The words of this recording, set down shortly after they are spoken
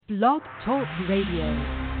Blog Talk Radio.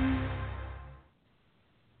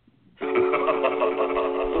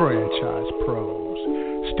 Franchise pros,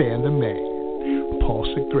 Stan the Man, Paul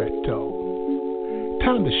Segreto.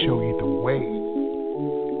 Time to show you the way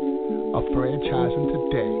of franchising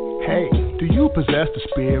today. Hey, do you possess the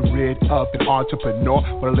spirit of an entrepreneur?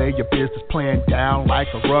 Wanna lay your business plan down like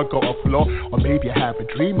a rug or a floor? Or maybe you have a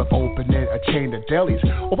dream of opening a chain of delis,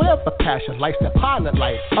 or whatever passion lights that pilot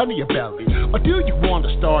light under your belly. Or do you want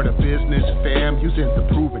to start a business, fam, using the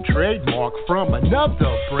proven trademark from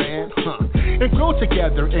another brand? And grow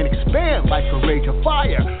together and expand like a rage of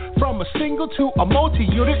fire, from a single to a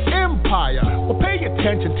multi-unit empire. Well, pay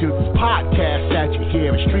attention to this podcast that you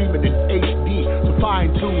hear streaming in HD, so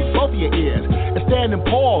fine-tune both of your ears. And Stan and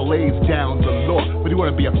Paul lays down the law. Whether you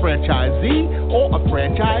want to be a franchisee or a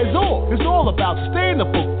franchisor, it's all about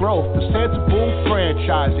sustainable growth, the sensible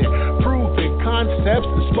franchising, proven concepts,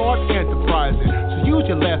 the smart enterprising. So use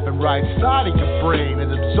your left and right side of your brain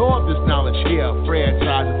and absorb this knowledge here,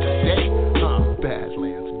 franchising today.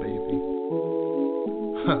 Badlands, baby.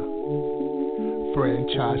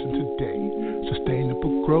 Franchising today.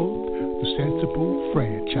 Sustainable growth, the sensible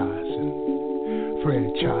franchising.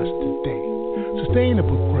 Franchise today.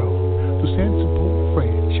 Sustainable growth, the sensible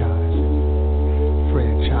franchising.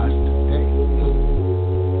 Franchise today.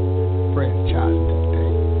 Franchising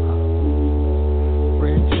today.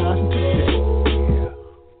 Franchising today. Yeah.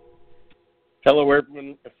 Hello,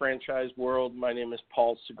 everyone, the franchise world. My name is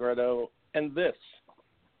Paul Segreto, and this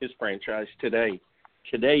is Franchise Today.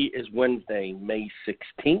 Today is Wednesday, May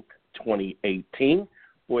 16th, 2018.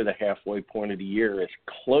 Boy, the halfway point of the year is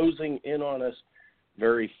closing in on us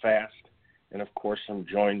very fast. And, of course, I'm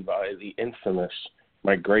joined by the infamous,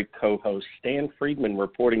 my great co-host, Stan Friedman,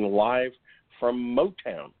 reporting live from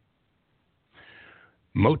Motown.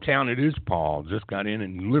 Motown it is, Paul. Just got in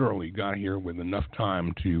and literally got here with enough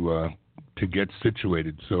time to get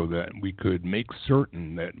situated so that we could make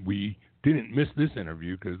certain that we didn't miss this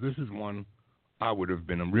interview, because this is one I would have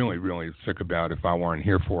been really, really sick about if I weren't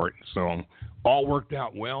here for it. So all worked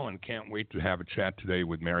out well, and can't wait to have a chat today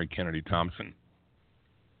with Mary Kennedy Thompson.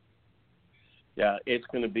 Yeah, it's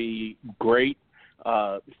going to be great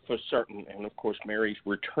for certain. And, of course, Mary's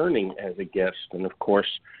returning as a guest. And, of course,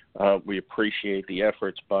 we appreciate the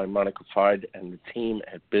efforts by Monica Fide and the team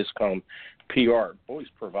at BizCom PR, always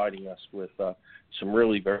providing us with some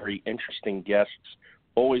really very interesting guests,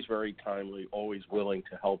 always very timely, always willing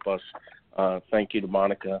to help us. Thank you to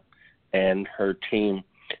Monica and her team.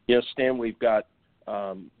 You know, Stan, we've got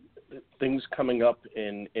things coming up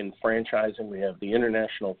in franchising. We have the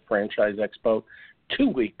International Franchise Expo. 2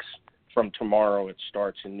 weeks from tomorrow it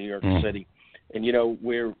starts in New York City. And, you know,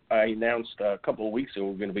 I announced a couple of weeks ago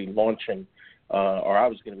we're going to be launching, or I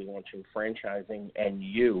was going to be launching Franchising and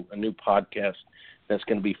You, a new podcast that's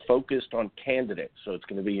going to be focused on candidates. So it's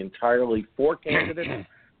going to be entirely for candidates,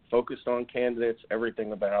 focused on candidates,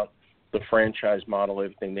 everything about the franchise model,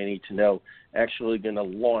 everything they need to know. Actually going to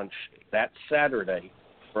launch that Saturday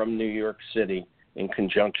from New York City in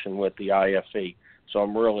conjunction with the IFE. So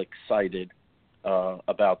I'm real excited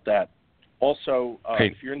about that. Also,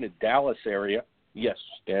 if you're in the Dallas area, yes,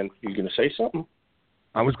 Dan, you're going to say something?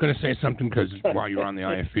 I was going to say something because while you're on the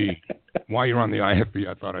IFE,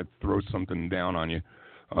 I thought I'd throw something down on you.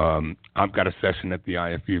 I've got a session at the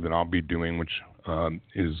IFE that I'll be doing, which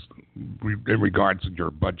is in regards to your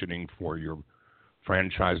budgeting for your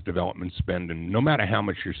franchise development spend. And no matter how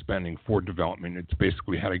much you're spending for development, it's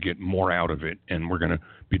basically how to get more out of it. And we're going to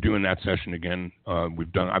be doing that session again.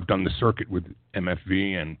 I've done the circuit with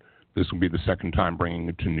MFV, and this will be the second time bringing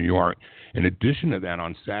it to New York. In addition to that,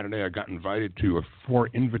 on Saturday, I got invited to a for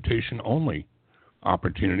invitation only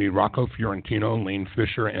opportunity. Rocco Fiorentino, Lane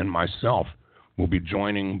Fisher, and myself will be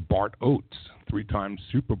joining Bart Oates, 3-time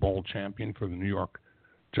Super Bowl champion for the New York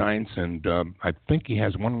Giants, and I think he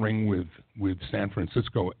has one ring with San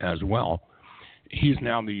Francisco as well. He's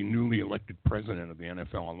now the newly elected president of the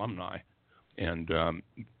NFL Alumni, and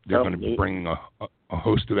they're going to be bringing a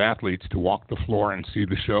host of athletes to walk the floor and see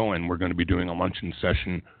the show, and we're going to be doing a luncheon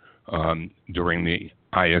session during the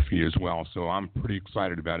IFE as well. So I'm pretty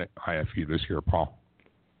excited about it, IFE this year, Paul.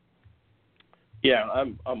 Yeah,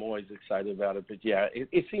 I'm always excited about it. But, yeah,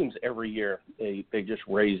 it seems every year they just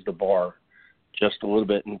raise the bar just a little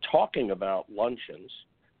bit. And talking about luncheons,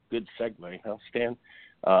 good segue, huh, Stan?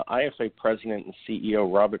 IFA President and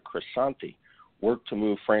CEO Robert Crisanti worked to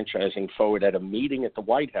move franchising forward at a meeting at the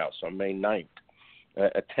White House on May 9th.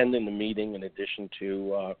 Attending the meeting, in addition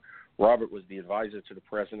to Robert, was the advisor to the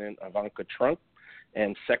President, Ivanka Trump,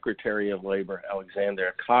 and Secretary of Labor,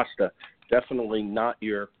 Alexander Acosta. Definitely not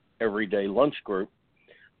your everyday lunch group.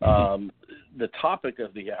 The topic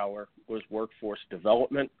of the hour was workforce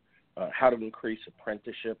development, how to increase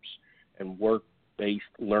apprenticeships and work-based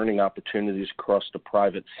learning opportunities across the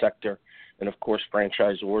private sector. And, of course,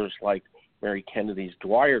 franchisors like Mary Kennedy's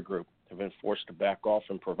Dwyer Group have been forced to back off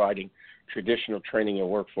in providing traditional training and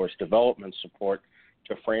workforce development support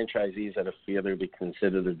to franchisees that fear they'll be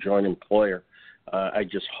considered a joint employer. I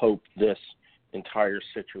just hope this entire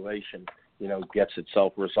situation, gets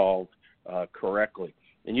itself resolved correctly.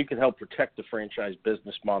 And you can help protect the franchise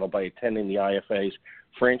business model by attending the IFA's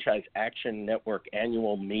Franchise Action Network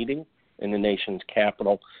annual meeting in the nation's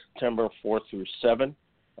capital, September 4th through 7th.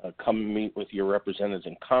 Come and meet with your representatives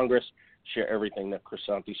in Congress, share everything that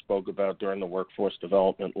Crisanti spoke about during the workforce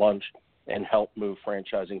development lunch, and help move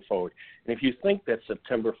franchising forward. And if you think that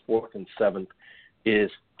September 4th and 7th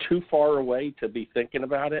is too far away to be thinking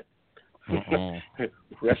about it,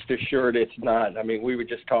 rest assured it's not. I mean, we were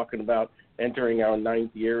just talking about entering our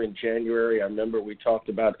 9th year in January. I remember we talked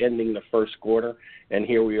about ending the first quarter, and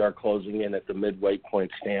here we are closing in at the midway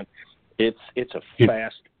point, Stan. It's a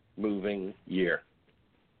fast-moving year.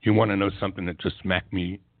 You want to know something that just smacked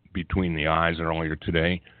me between the eyes earlier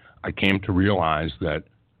today? I came to realize that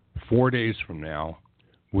 4 days from now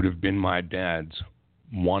would have been my dad's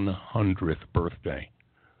 100th birthday.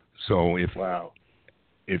 So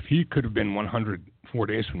if he could have been 100 4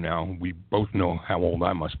 days from now, we both know how old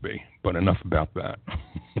I must be. But enough about that.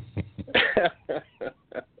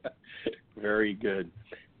 Very good.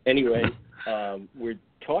 Anyway, we're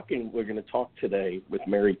going to talk today with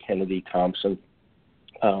Mary Kennedy Thompson.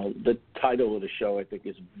 The title of the show, I think,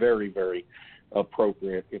 is very, very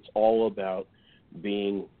appropriate. It's all about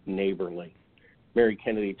being neighborly. Mary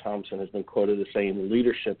Kennedy Thompson has been quoted as saying,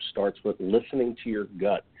 leadership starts with listening to your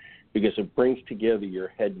gut because it brings together your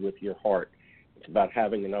head with your heart. It's about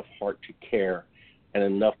having enough heart to care and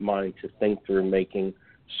enough mind to think through making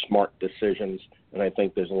smart decisions. And I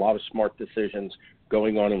think there's a lot of smart decisions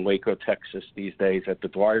going on in Waco, Texas these days at the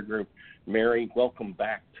Dwyer Group. Mary, welcome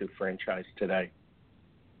back to Franchise Today.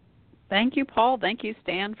 Thank you, Paul. Thank you,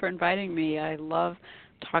 Stan, for inviting me. I love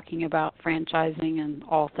talking about franchising and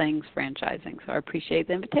all things franchising, so I appreciate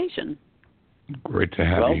the invitation. Great to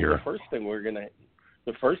have you here. The first thing we're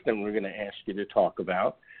going to ask you to talk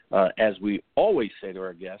about, as we always say to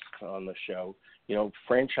our guests on the show,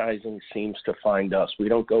 franchising seems to find us. We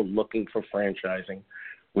don't go looking for franchising.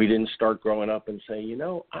 We didn't start growing up and say,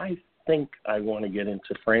 I think I want to get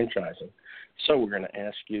into franchising. So we're going to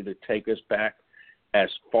ask you to take us back as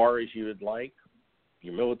far as you would like,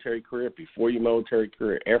 your military career, before your military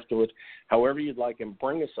career, afterwards, however you'd like, and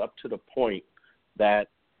bring us up to the point that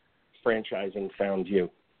franchising found you.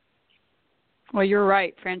 Well, you're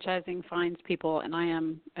right. Franchising finds people, and I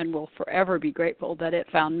am and will forever be grateful that it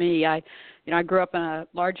found me. I grew up in a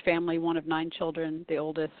large family, one of 9 children, the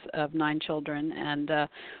oldest of 9 children, and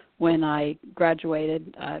when I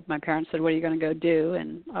graduated, my parents said, "What are you going to go do?"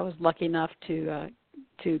 And I was lucky enough to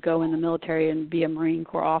go in the military and be a Marine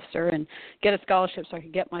Corps officer and get a scholarship so I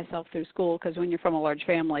could get myself through school, because when you're from a large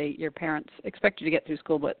family, your parents expect you to get through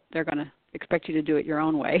school, but they're going to expect you to do it your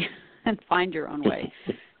own way and find your own way.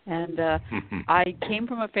 And I came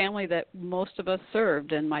from a family that most of us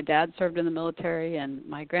served, and my dad served in the military, and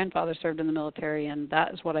my grandfather served in the military, and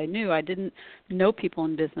that is what I knew. I didn't know people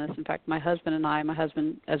in business. In fact, my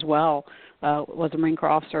husband as well, was a Marine Corps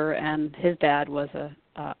officer, and his dad was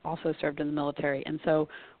also served in the military. And so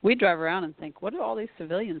we drive around and think, what do all these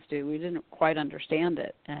civilians do? We didn't quite understand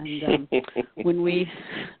it. And when we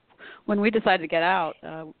decided to get out,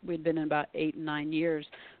 we'd been in about 8 and 9 years.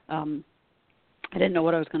 I didn't know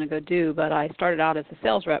what I was going to go do, but I started out as a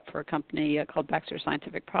sales rep for a company called Baxter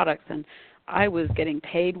Scientific Products, and I was getting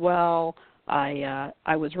paid well. I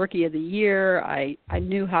was Rookie of the Year. I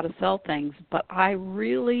knew how to sell things, but I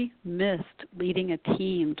really missed leading a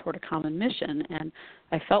team toward a common mission, and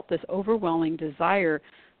I felt this overwhelming desire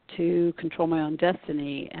to control my own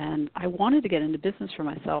destiny, and I wanted to get into business for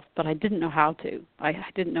myself, but I didn't know how to. I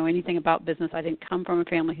didn't know anything about business. I didn't come from a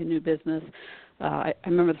family who knew business. I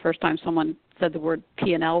remember the first time someone said the word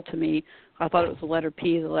P&L to me. I thought it was the letter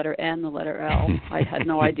P, the letter N, the letter L. I had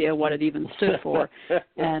no idea what it even stood for.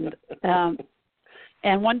 And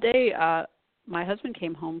one day my husband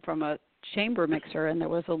came home from a chamber mixer, and there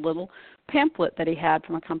was a little pamphlet that he had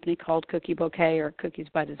from a company called Cookie Bouquet, or Cookies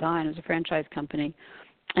by Design. It was a franchise company.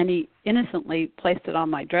 And he innocently placed it on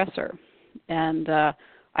my dresser. And I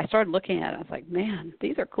started looking at it. I was like, man,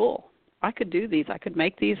 these are cool. I could do these. I could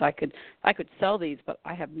make these. I could sell these, but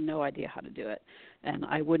I have no idea how to do it. And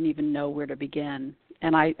I wouldn't even know where to begin.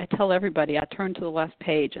 And I tell everybody, I turned to the last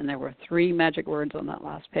page, and there were 3 magic words on that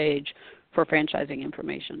last page for franchising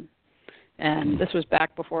information. And this was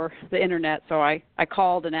back before the internet, so I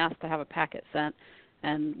called and asked to have a packet sent.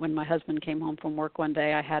 And when my husband came home from work one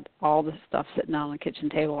day, I had all this stuff sitting out on the kitchen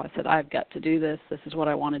table. I said, I've got to do this. This is what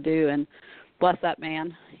I want to do. And bless that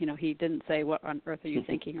man. He didn't say, what on earth are you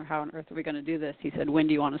thinking, or how on earth are we going to do this? He said, when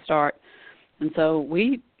do you want to start? And so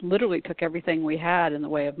we literally took everything we had in the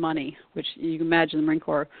way of money, which you can imagine the Marine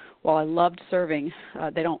Corps, while I loved serving,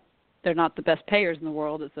 they're not the best payers in the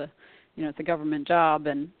world. It's a government job,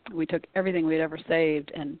 and we took everything we'd ever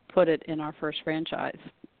saved and put it in our first franchise.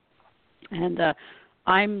 And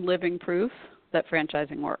I'm living proof that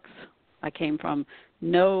franchising works. I came from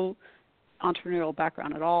no entrepreneurial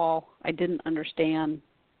background at all. I didn't understand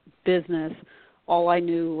business. All I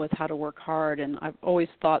knew was how to work hard, and I've always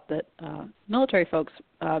thought that military folks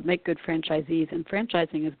make good franchisees, and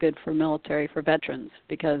franchising is good for military, for veterans,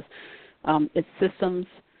 because it's systems,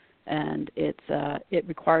 and it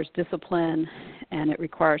requires discipline, and it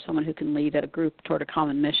requires someone who can lead a group toward a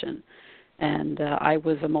common mission. And I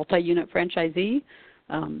was a multi-unit franchisee,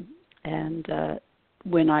 and our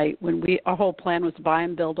whole plan was to buy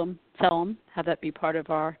them, build them, sell them, have that be part of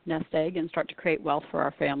our nest egg, and start to create wealth for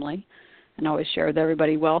our family. And I always share with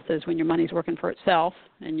everybody, wealth is when your money's working for itself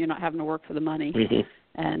and you're not having to work for the money. Mm-hmm.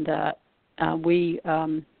 And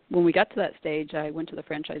when we got to that stage, I went to the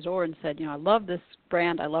franchisor and said, I love this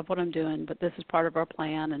brand, I love what I'm doing, but this is part of our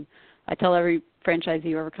plan. And I tell every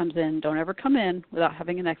franchisee who ever comes in, don't ever come in without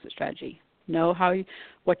having an exit strategy. Know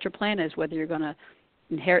what your plan is, whether you're going to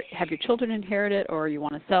have your children inherit it or you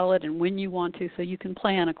want to sell it, and when you want to, so you can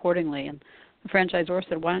plan accordingly. And the franchisor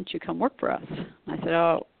said, why don't you come work for us? And I said,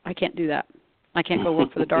 oh, I can't do that. I can't go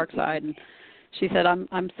work for the dark side. And she said,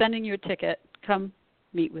 I'm sending you a ticket. Come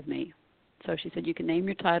meet with me. So she said, you can name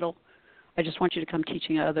your title. I just want you to come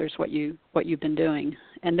teaching others what you've been doing.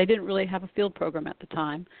 And they didn't really have a field program at the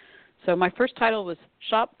time. So my first title was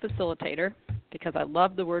Shop Facilitator, because I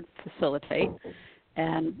love the word facilitate.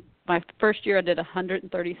 And my first year I did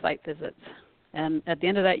 130 site visits. And at the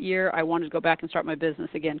end of that year, I wanted to go back and start my business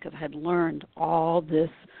again, because I had learned all this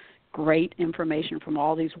great information from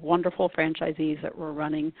all these wonderful franchisees that were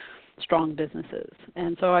running strong businesses.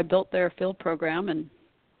 And so I built their field program and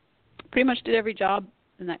pretty much did every job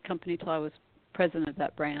in that company till I was president of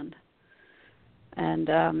that brand. And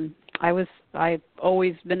I've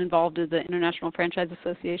always been involved in the International Franchise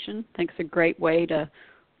Association. I think it's a great way to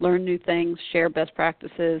learn new things, share best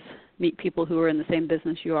practices, meet people who are in the same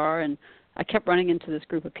business you are. And I kept running into this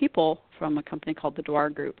group of people from a company called the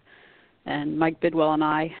Dwar Group. And Mike Bidwell and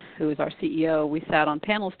I, who is our CEO, we sat on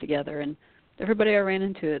panels together, and everybody I ran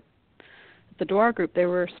into at the Dwar Group, they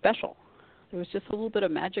were special. There was just a little bit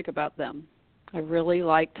of magic about them. I really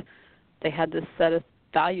liked, they had this set of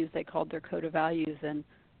values they called their code of values, and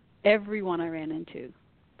everyone I ran into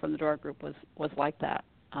from the Dwar Group was like that.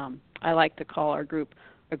 I like to call our group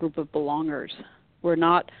a group of belongers.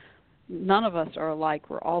 None of us are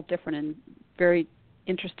alike. We're all different in very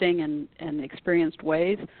interesting and experienced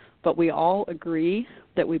ways, but we all agree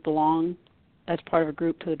that we belong as part of a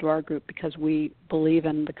group to the Dwar Group because we believe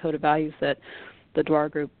in the code of values that the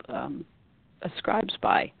Dwar Group ascribes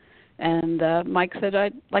by. And Mike said,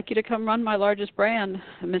 I'd like you to come run my largest brand,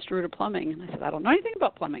 Mr. Rooter Plumbing. And I said, I don't know anything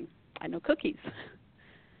about plumbing. I know cookies.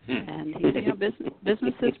 And he said,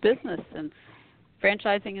 business is business, and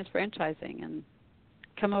franchising is franchising, and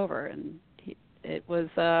come over. And it was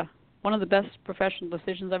one of the best professional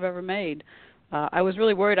decisions I've ever made. I was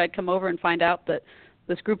really worried I'd come over and find out that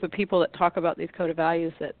this group of people that talk about these code of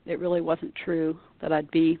values, that it really wasn't true, that I'd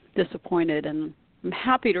be disappointed. And I'm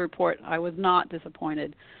happy to report I was not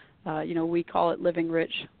disappointed. We call it living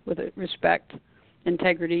rich with respect,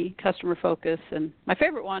 integrity, customer focus, and my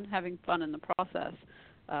favorite one, having fun in the process.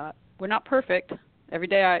 We're not perfect. Every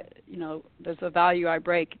day there's a value I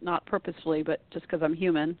break, not purposefully, but just because I'm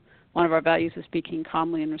human. One of our values is speaking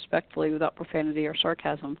calmly and respectfully without profanity or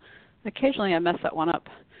sarcasm. Occasionally I mess that one up.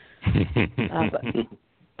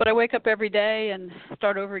 But I wake up every day and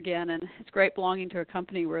start over again, and it's great belonging to a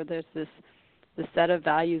company where there's this set of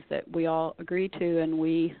values that we all agree to, and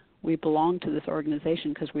we belong to this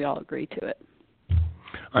organization because we all agree to it.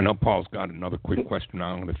 I know Paul's got another quick question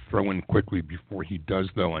I'm going to throw in quickly before he does,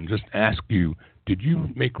 though, and just ask you, did you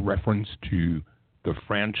make reference to the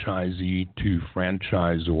franchisee to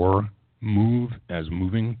franchisor move as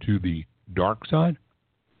moving to the dark side?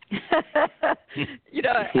 I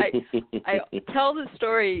tell the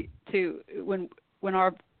story to when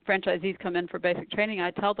our franchisees come in for basic training,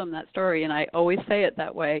 I tell them that story, and I always say it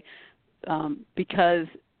that way because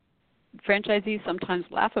franchisees sometimes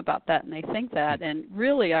laugh about that and they think that. And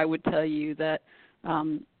really, I would tell you that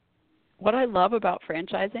what I love about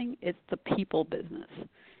franchising is the people business.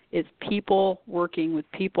 It's people working with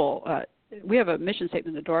people. We have a mission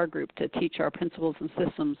statement in the Dwyer Group to teach our principles and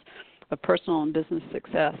systems of personal and business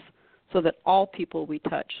success so that all people we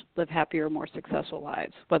touch live happier, more successful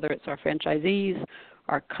lives, whether it's our franchisees,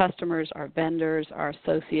 our customers, our vendors, our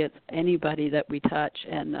associates, anybody that we touch.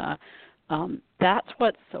 And that's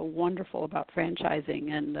what's so wonderful about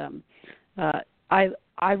franchising. And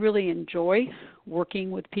I really enjoy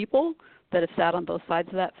working with people that have sat on both sides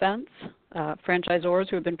of that fence, franchisors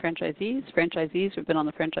who have been franchisees who have been on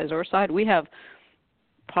the franchisor side. We have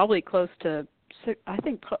probably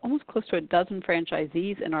almost close to a dozen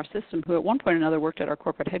franchisees in our system who at one point or another worked at our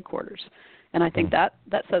corporate headquarters. And I think that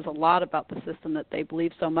says a lot about the system, that they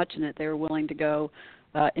believe so much in it, they were willing to go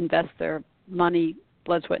invest their money,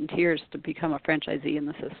 blood, sweat, and tears to become a franchisee in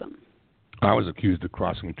the system. I was accused of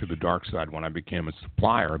crossing to the dark side when I became a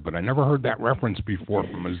supplier, but I never heard that reference before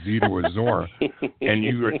from a Z to a Zor. And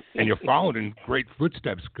you followed in great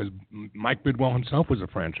footsteps, because Mike Bidwell himself was a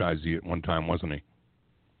franchisee at one time, wasn't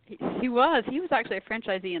he? He was. He was actually a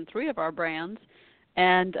franchisee in 3 of our brands,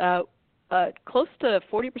 and close to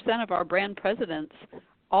 40% of our brand presidents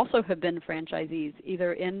also have been franchisees,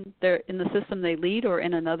 either in the system they lead or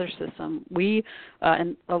in another system. We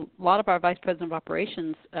and a lot of our vice president of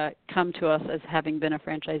operations come to us as having been a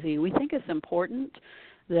franchisee. We think it's important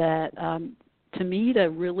that, to me, to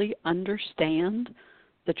really understand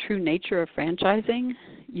the true nature of franchising,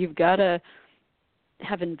 you've got to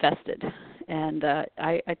have invested. And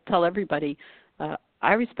I tell everybody,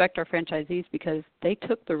 I respect our franchisees because they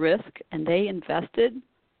took the risk and they invested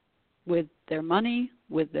with their money,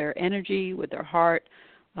 with their energy, with their heart.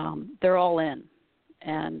 They're all in.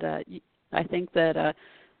 And I think that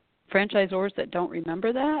franchisors that don't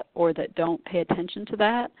remember that or that don't pay attention to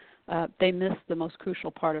that, they miss the most crucial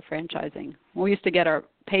part of franchising. We used to get our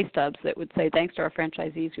pay stubs that would say, "Thanks to our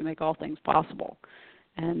franchisees who make all things possible."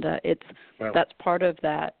 And that's part of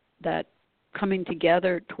that coming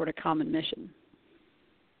together toward a common mission.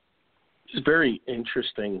 It's very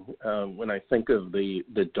interesting when I think of the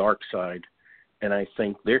dark side, and I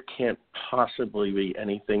think there can't possibly be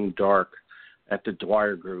anything dark at the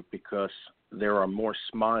Dwyer Group, because there are more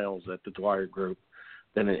smiles at the Dwyer Group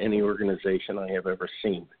than in any organization I have ever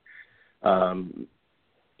seen.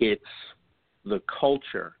 It's the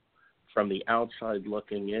culture from the outside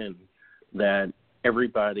looking in that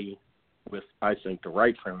everybody with, I think, the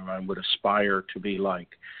right frame of mind would aspire to be like.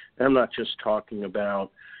 And I'm not just talking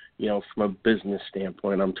about, from a business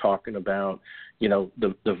standpoint. I'm talking about,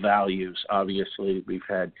 the values. Obviously, we've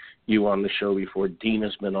had you on the show before.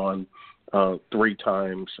 Dina's been on 3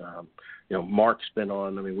 times. Mark's been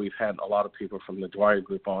on. I mean, we've had a lot of people from the Dwyer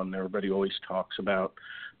Group on. Everybody always talks about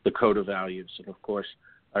the code of values. And, of course,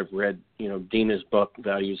 I've read, Dina's book,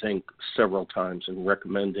 Values, Inc., several times and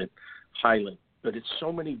recommend it highly. But it's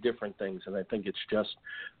so many different things, and I think it's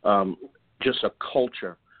just a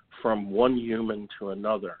culture from one human to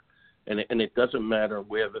another. And it doesn't matter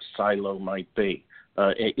where the silo might be.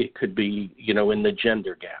 It could be, in the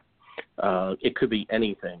gender gap. It could be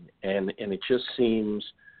anything. And it just seems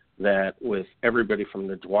that with everybody from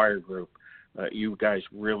the Dwyer Group, you guys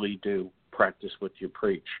really do practice what you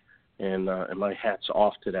preach. And my hat's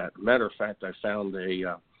off to that. Matter of fact, I found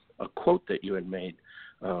a quote that you had made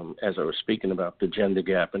as I was speaking about the gender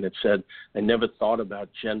gap, and it said, "I never thought about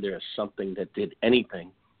gender as something that did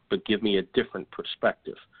anything but give me a different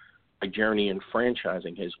perspective. My journey in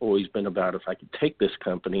franchising has always been about if I could take this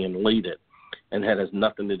company and lead it, and that has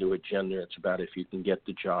nothing to do with gender. It's about if you can get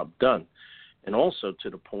the job done." And also to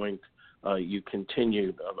the point you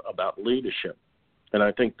continued about leadership. And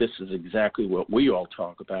I think this is exactly what we all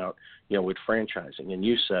talk about, with franchising. And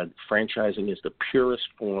you said franchising is the purest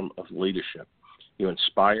form of leadership. You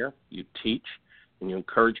inspire, you teach, and you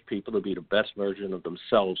encourage people to be the best version of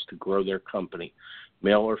themselves to grow their company.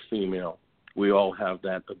 Male or female, we all have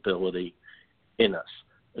that ability in us.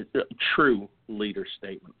 A true leader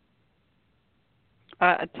statement.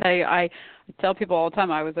 I tell you, I tell people all the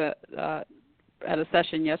time, I was at a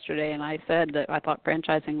session yesterday, and I said that I thought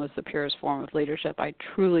franchising was the purest form of leadership. I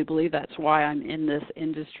truly believe that's why I'm in this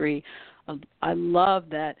industry. I love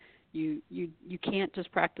that you can't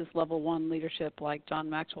just practice level 1 leadership like John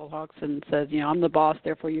Maxwell talks and says, I'm the boss,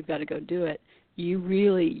 therefore you've got to go do it.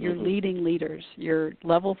 You're leading leaders. You're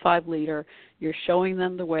level 5 leader. You're showing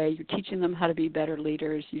them the way. You're teaching them how to be better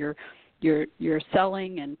leaders. You're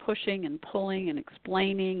selling and pushing and pulling and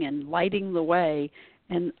explaining and lighting the way.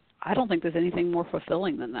 And I don't think there's anything more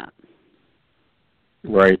fulfilling than that.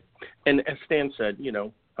 Right. And as Stan said,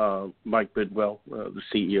 Mike Bidwell, the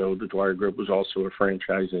CEO of the Dwyer Group, was also a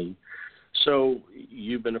franchisee. So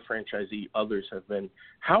you've been a franchisee, others have been.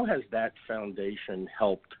 How has that foundation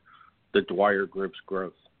helped the Dwyer Group's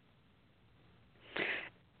growth?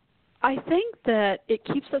 I think that it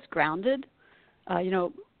keeps us grounded.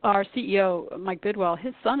 Our CEO, Mike Bidwell,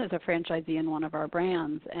 his son is a franchisee in one of our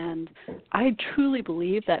brands, and I truly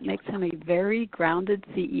believe that makes him a very grounded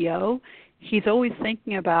CEO. He's always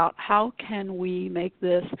thinking about how can we make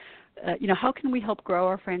this, how can we help grow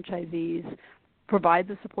our franchisees, provide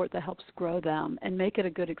the support that helps grow them, and make it a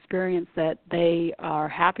good experience that they are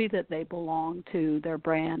happy that they belong to their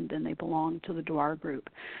brand and they belong to the Dwyer Group.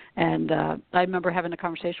 And I remember having a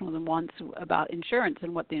conversation with him once about insurance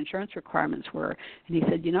and what the insurance requirements were, and he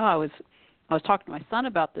said, I was talking to my son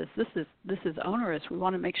about this. This is onerous. We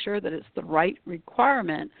want to make sure that it's the right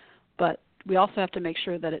requirement, but we also have to make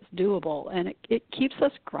sure that it's doable, and it keeps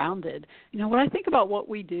us grounded. When I think about what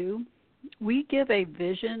we do, we give a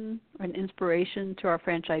vision, an inspiration to our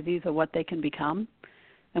franchisees of what they can become,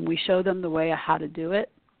 and we show them the way of how to do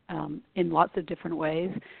it in lots of different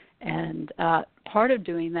ways. And part of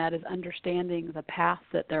doing that is understanding the path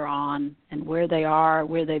that they're on and where they are,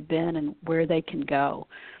 where they've been, and where they can go.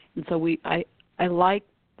 And so I like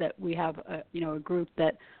that we have a group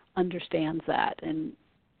that understands that. And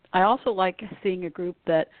I also like seeing a group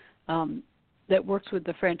that works with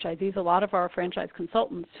the franchisees. A lot of our franchise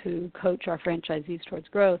consultants who coach our franchisees towards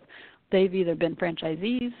growth, they've either been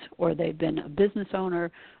franchisees or they've been a business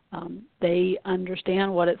owner. They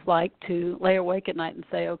understand what it's like to lay awake at night and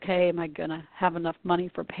say, okay, am I going to have enough money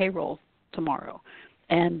for payroll tomorrow?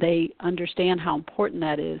 And they understand how important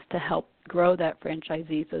that is to help grow that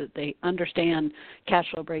franchisee so that they understand cash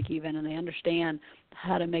flow break even, and they understand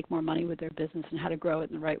how to make more money with their business and how to grow it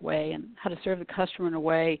in the right way and how to serve the customer in a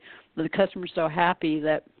way that the customer's so happy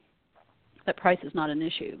that price is not an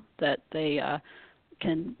issue, that they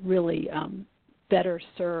can really better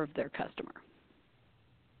serve their customer.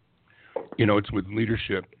 It's with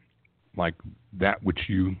leadership like that which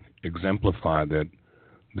you exemplify that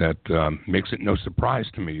makes it no surprise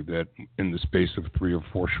to me that in the space of 3 or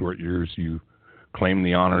 4 short years you claimed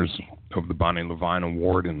the honors of the Bonnie Levine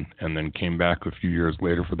Award and then came back a few years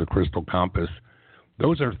later for the Crystal Compass.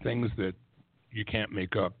 Those are things that you can't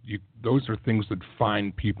make up. Those are things that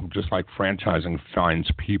find people, just like franchising finds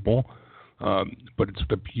people, but it's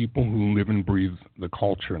the people who live and breathe the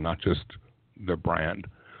culture, not just the brand.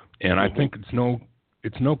 And I think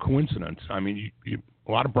it's no coincidence. I mean,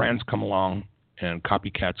 a lot of brands come along and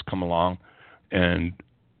copycats come along, and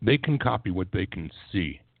they can copy what they can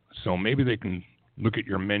see. So maybe they can look at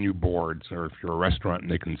your menu boards, or if you're a restaurant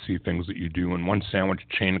and they can see things that you do, and one sandwich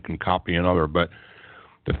chain can copy another. But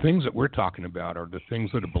the things that we're talking about are the things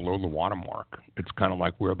that are below the watermark. It's kind of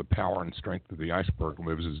like where the power and strength of the iceberg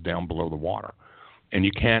lives is down below the water. And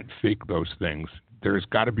you can't fake those things. There's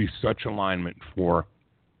got to be such alignment for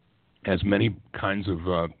as many kinds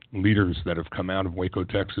of leaders that have come out of Waco,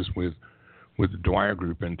 Texas with the Dwyer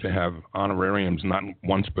Group, and to have honorariums not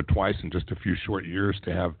once but twice in just a few short years,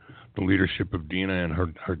 to have the leadership of Dina and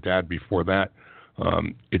her dad before that.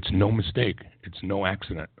 It's no mistake. It's no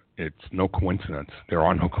accident. It's no coincidence. There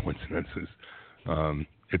are no coincidences.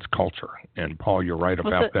 It's culture. And Paul, you're right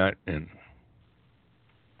about that. And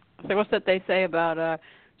so what's that they say about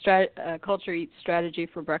culture eats strategy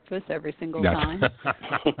for breakfast every single time?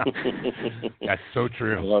 That's so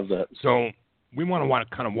true. I love that. So we want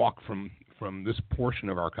to kind of walk from this portion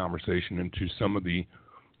of our conversation into some of the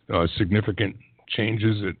significant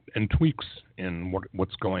changes and tweaks in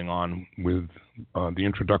what's going on with the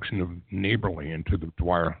introduction of Neighborly into the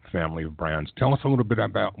Dwyer family of brands. Tell us a little bit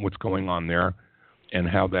about what's going on there and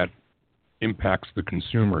how that impacts the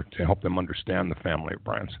consumer to help them understand the family of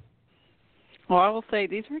brands. Well, I will say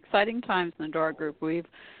these are exciting times in the Dwyer Group. We've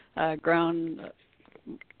grown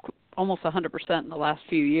almost 100% in the last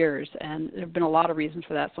few years, and there have been a lot of reasons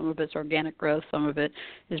for that. Some of it's organic growth, some of it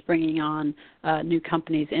is bringing on new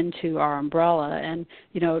companies into our umbrella. And,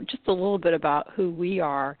 just a little bit about who we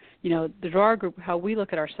are. The Dwyer Group, how we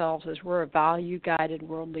look at ourselves is we're a value-guided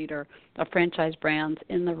world leader of franchise brands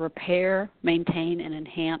in the repair, maintain, and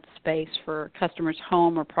enhance space for customers'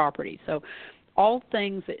 home or property. So all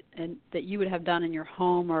things that you would have done in your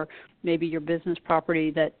home or maybe your business property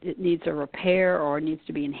that it needs a repair or needs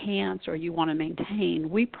to be enhanced or you want to maintain,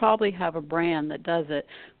 we probably have a brand that does it,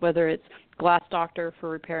 whether it's Glass Doctor for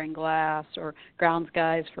repairing glass or Grounds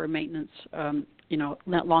Guys for maintenance,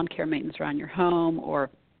 lawn care maintenance around your home, or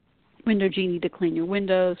Window Genie to clean your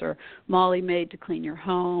windows, or Molly Maid to clean your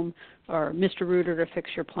home, or Mr. Rooter to fix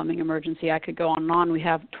your plumbing emergency. I could go on and on. We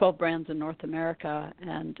have 12 brands in North America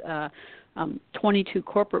and 22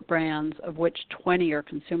 corporate brands, of which 20 are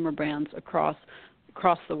consumer brands across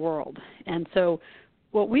the world. And so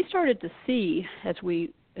what we started to see as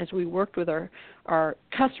we we worked with our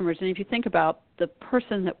customers, and if you think about the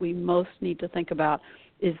person that we most need to think about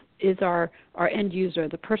is our end user,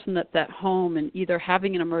 the person that's at home and either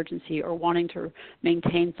having an emergency or wanting to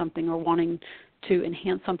maintain something or wanting to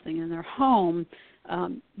enhance something in their home.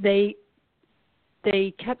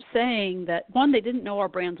 They kept saying that, one, they didn't know our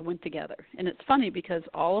brands went together. And it's funny because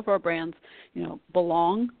all of our brands,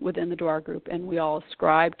 belong within the Dwar Group, and we all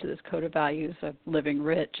ascribe to this code of values of living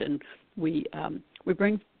rich. And we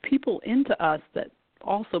bring people into us that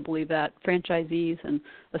also believe that, franchisees and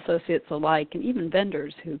associates alike, and even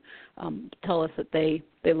vendors who tell us that they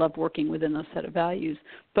love working within those set of values.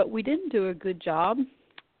 But we didn't do a good job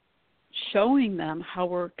showing them how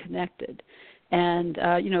we're connected. And,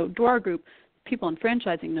 Dwar Group, people in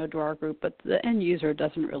franchising know Dwar Group, but the end user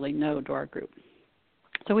doesn't really know Dwar Group.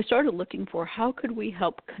 So we started looking for how could we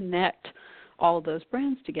help connect all of those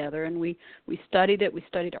brands together, and we studied it. We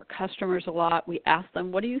studied our customers a lot. We asked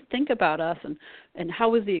them, what do you think about us, and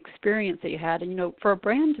how was the experience that you had? And, for a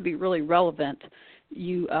brand to be really relevant,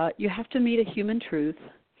 you have to meet a human truth,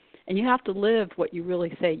 and you have to live what you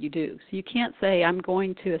really say you do. So you can't say, I'm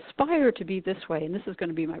going to aspire to be this way, and this is going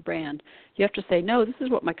to be my brand. You have to say, no, this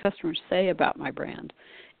is what my customers say about my brand.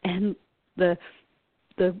 And the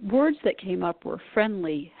words that came up were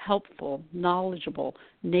friendly, helpful, knowledgeable,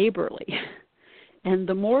 neighborly. And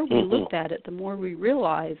the more we looked at it, the more we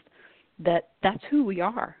realized that that's who we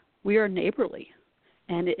are. We are neighborly.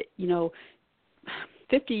 And,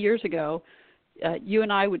 50 years ago, you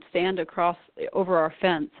and I would stand over our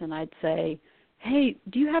fence, and I'd say, hey,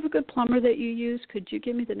 do you have a good plumber that you use? Could you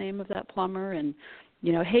give me the name of that plumber? And,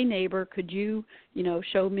 hey, neighbor, could you,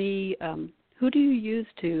 show me who do you use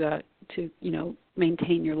to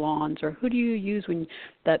maintain your lawns, or who do you use when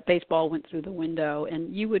that baseball went through the window?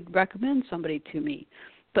 And you would recommend somebody to me.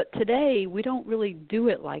 But today we don't really do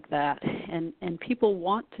it like that, and people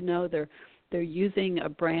want to know they're using a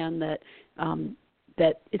brand that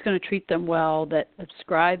is going to treat them well, that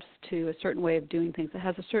ascribes to a certain way of doing things, that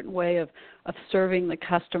has a certain way of serving the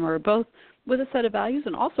customer, both with a set of values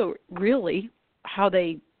and also really how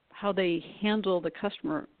they handle the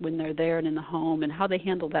customer when they're there and in the home, and how they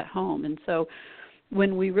handle that home. And so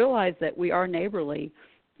when we realized that we are neighborly,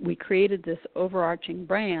 we created this overarching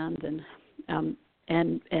brand and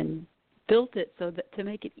built it so that to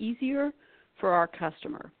make it easier for our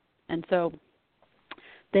customer. And so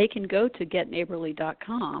they can go to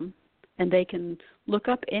getneighborly.com and they can look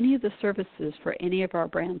up any of the services for any of our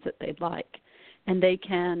brands that they'd like. And they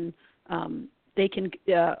can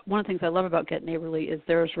one of the things I love about Get Neighborly is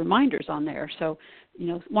there's reminders on there. So,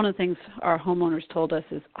 one of the things our homeowners told us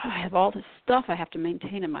is, I have all this stuff I have to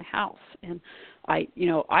maintain in my house. And I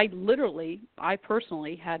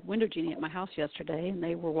personally had Window Genie at my house yesterday, and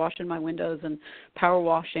they were washing my windows and power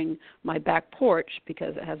washing my back porch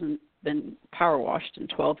because it hasn't been power washed in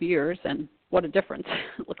 12 years. And what a difference.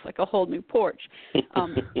 It looks like a whole new porch.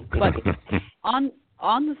 But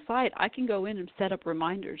on the site, I can go in and set up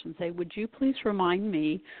reminders and say, would you please remind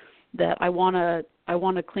me that I want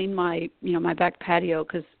to clean my my back patio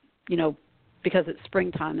because it's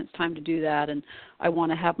springtime, it's time to do that, and I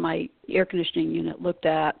want to have my air conditioning unit looked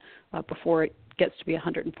at before it gets to be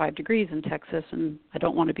 105 degrees in Texas, and I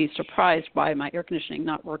don't want to be surprised by my air conditioning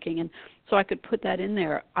not working. And so I could put that in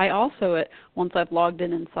there. I also, once I've logged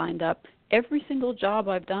in and signed up, every single job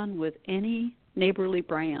I've done with any Neighborly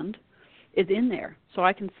brand is in there. So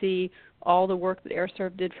I can see all the work that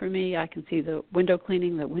AirServe did for me. I can see the window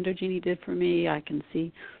cleaning that Window Genie did for me. I can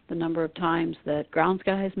see the number of times that grounds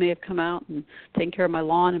guys may have come out and taken care of my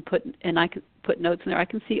lawn and I could put notes in there. I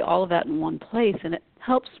can see all of that in one place, and it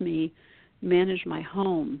helps me manage my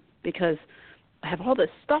home because I have all this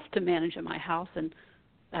stuff to manage in my house, and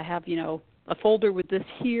I have, a folder with this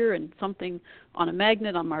here and something on a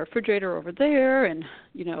magnet on my refrigerator over there, and,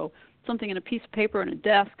 something in a piece of paper on a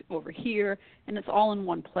desk over here, and it's all in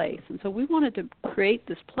one place. And so we wanted to create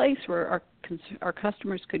this place where our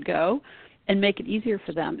customers could go and make it easier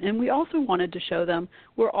for them. And we also wanted to show them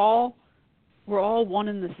we're all one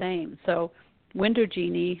and the same. So Window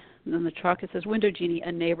Genie, and then the truck, it says Window Genie,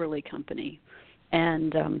 a Neighborly company,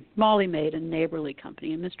 and Molly Maid, a Neighborly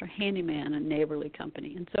company, and Mr. Handyman, a Neighborly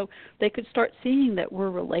company. And so they could start seeing that we're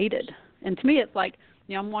related. And to me, it's like,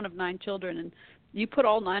 I'm one of 9 children, and you put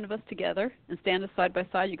all 9 of us together and stand us side by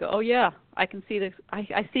side, you go, oh, yeah, I can see this.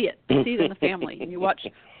 I see it. I see it in the family. And you watch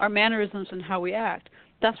our mannerisms and how we act.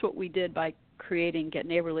 That's what we did by creating Get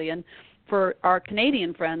Neighborly. And for our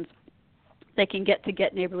Canadian friends, they can get to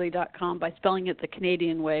getneighborly.com by spelling it the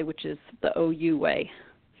Canadian way, which is the OU way.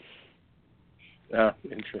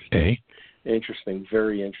 Interesting. Interesting,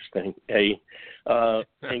 very interesting.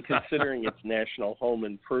 And considering it's National Home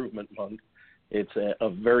Improvement Month, it's a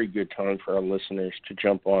very good time for our listeners to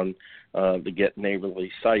jump on the Get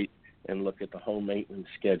Neighborly site and look at the home maintenance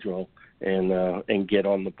schedule and get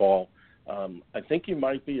on the ball. I think you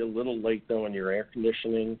might be a little late, though, on your air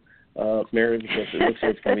conditioning, Mary, because it looks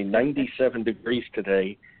like it's going to be 97 degrees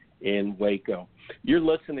today in Waco. You're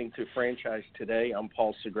listening to Franchise Today. I'm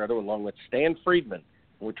Paul Segreto along with Stan Friedman.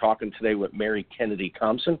 We're talking today with Mary Kennedy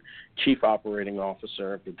Thompson, Chief Operating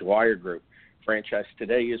Officer of the Dwyer Group. Franchise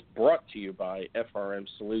Today is brought to you by FRM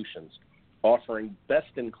Solutions, offering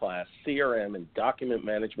best-in-class CRM and document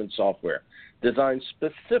management software designed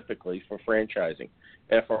specifically for franchising.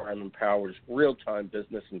 FRM empowers real-time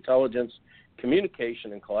business intelligence,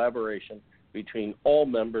 communication, and collaboration between all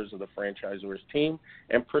members of the franchisor's team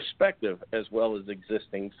and prospective as well as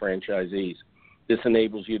existing franchisees. This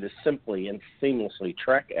enables you to simply and seamlessly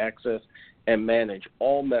track, access, and manage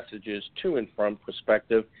all messages to and from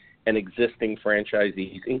prospective and existing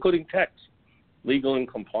franchisees, including text. Legal and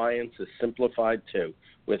compliance is simplified too.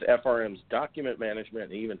 With FRM's document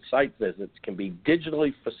management and even site visits can be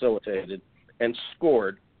digitally facilitated and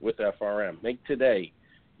scored with FRM. Make today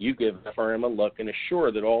you give FRM a look and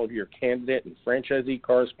assure that all of your candidate and franchisee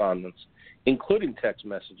correspondence, including text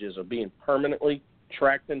messages, are being permanently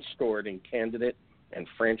tracked and stored in candidate and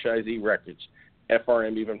franchisee records.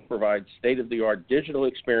 FRM even provides state-of-the-art digital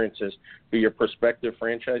experiences for your prospective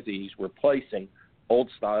franchisees, replacing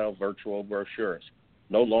old-style virtual brochures.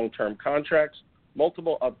 No long-term contracts,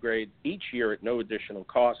 multiple upgrades each year at no additional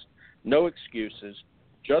cost, no excuses,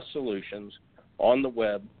 just solutions on the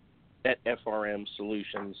web at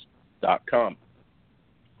frmsolutions.com.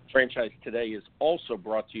 Franchise Today is also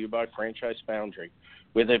brought to you by Franchise Foundry,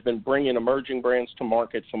 where they've been bringing emerging brands to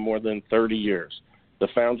market for more than 30 years. The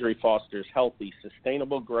Foundry fosters healthy,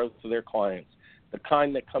 sustainable growth for their clients, the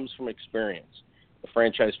kind that comes from experience. The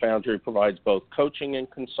Franchise Foundry provides both coaching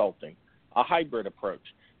and consulting, a hybrid approach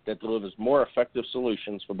that delivers more effective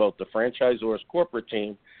solutions for both the franchisor's corporate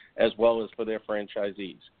team as well as for their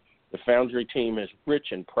franchisees. The Foundry team is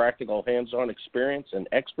rich in practical hands-on experience and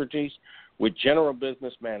expertise with general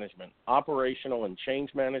business management, operational and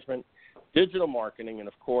change management, digital marketing, and,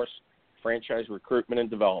 of course, franchise recruitment and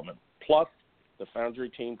development. Plus, the Foundry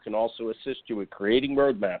team can also assist you with creating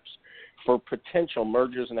roadmaps for potential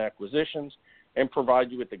mergers and acquisitions and provide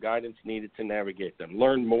you with the guidance needed to navigate them.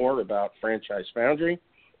 Learn more about Franchise Foundry,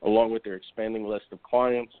 along with their expanding list of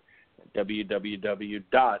clients, at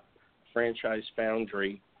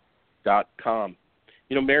www.franchisefoundry.com.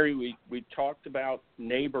 You know, Mary, we talked about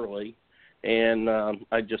neighborly, and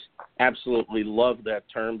I just absolutely love that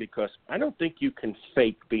term because I don't think you can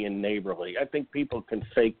fake being neighborly. I think people can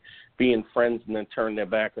fake being friends and then turn their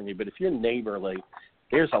back on you. But if you're neighborly,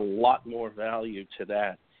 there's a lot more value to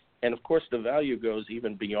that. And, of course, the value goes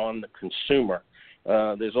even beyond the consumer.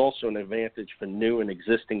 There's also an advantage for new and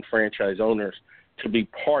existing franchise owners to be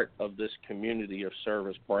part of this community of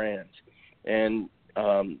service brands. And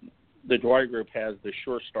the Dwyer Group has the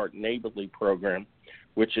Sure Start Neighborly program,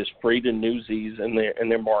 which is free to Newsies in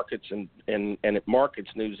their markets, and it markets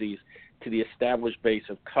Newsies to the established base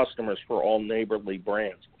of customers for all neighborly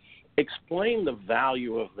brands. Explain the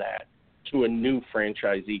value of that to a new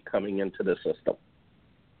franchisee coming into the system.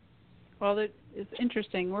 Well, it's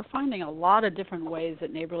interesting. We're finding a lot of different ways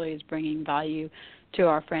that Neighborly is bringing value to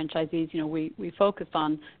our franchisees. You know, we focused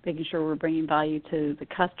on making sure we're bringing value to the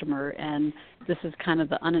customer, and this is kind of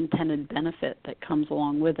the unintended benefit that comes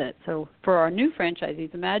along with it. So for our new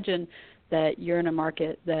franchisees, imagine that you're in a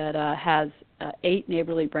market that has 8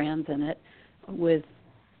 Neighborly brands in it with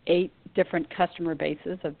 8 different customer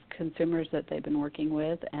bases of consumers that they've been working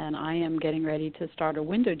with, and I am getting ready to start a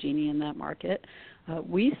Window Genie in that market.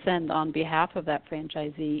 We send on behalf of that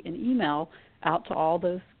franchisee an email out to all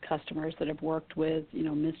those customers that have worked with, you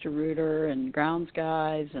know, Mr. Rooter and Grounds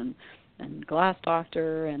Guys and Glass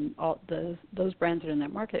Doctor and all those brands that are in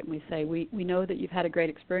that market, and we say, we know that you've had a great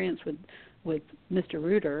experience with Mr.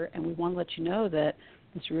 Rooter, and we want to let you know that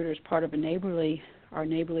Mr. Rooter is part of our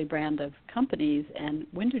Neighborly brand of companies, and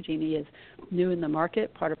Window Genie is new in the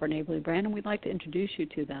market, part of our Neighborly brand, and we'd like to introduce you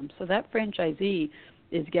to them. So that franchisee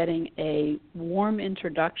is getting a warm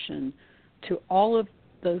introduction to all of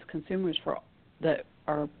those consumers that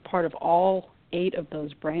are part of all 8 of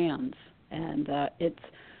those brands, and it's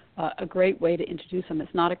a great way to introduce them.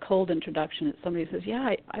 It's not a cold introduction. It's somebody who says,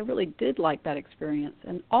 yeah, I really did like that experience.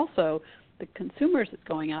 And also, the consumers it's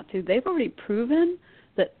going out to, they've already proven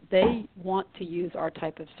that they want to use our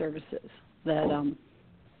type of services,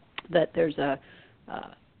 that there's a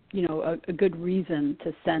good reason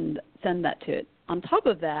to send that to it. On top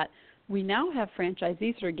of that, we now have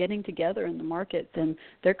franchisees that are getting together in the markets, and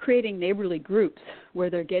they're creating neighborly groups where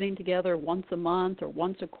they're getting together once a month or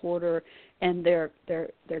once a quarter, and they're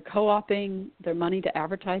co-oping their money to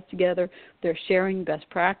advertise together. They're sharing best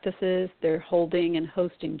practices. They're holding and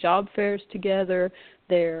hosting job fairs together.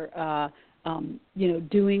 They're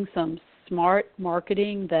doing some smart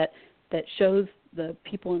marketing that shows the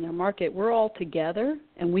people in their market we're all together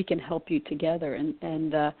and we can help you together.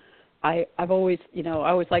 And I've always, I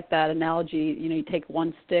always like that analogy. You take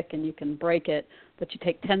one stick and you can break it, but you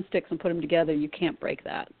take 10 sticks and put them together, you can't break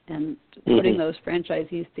that. And putting those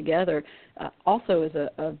franchisees together also is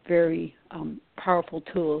a very powerful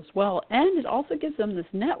tool as well. And it also gives them this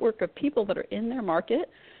network of people that are in their market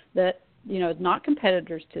that, is not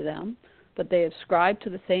competitors to them, but they ascribe to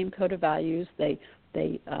the same code of values. They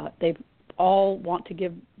all want to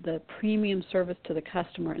give the premium service to the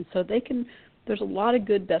customer, and so there's a lot of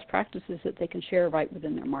good best practices that they can share right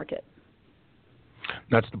within their market.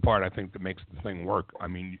 That's the part I think that makes the thing work. I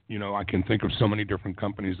mean, I can think of so many different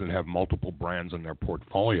companies that have multiple brands in their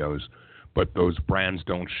portfolios, but those brands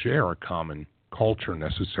don't share a common culture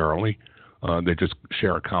necessarily. They just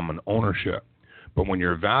share a common ownership. But when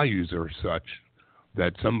your values are such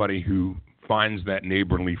that somebody who finds that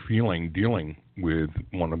neighborly feeling dealing with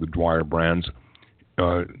one of the Dwyer brands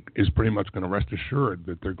is pretty much going to rest assured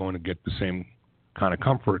that they're going to get the same kind of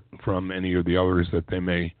comfort from any of the others that they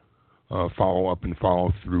may follow up and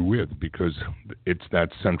follow through with, because it's that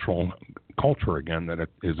central culture, again, that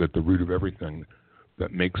is at the root of everything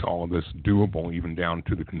that makes all of this doable, even down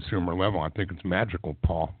to the consumer level. I think it's magical,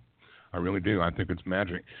 Paul. I really do. I think it's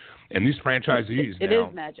magic. And these franchisees It is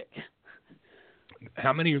magic.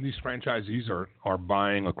 How many of these franchisees are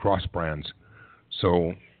buying across brands?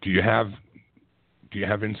 So do you have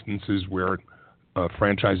instances where a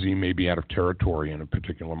franchisee may be out of territory in a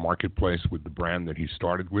particular marketplace with the brand that he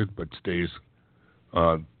started with, but stays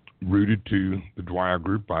rooted to the Dwyer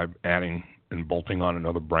Group by adding and bolting on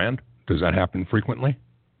another brand? Does that happen frequently?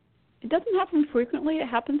 It doesn't happen frequently. It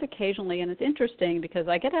happens occasionally, and it's interesting because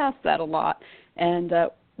I get asked that a lot. And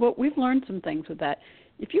we've learned some things with that.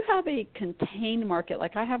 If you have a contained market,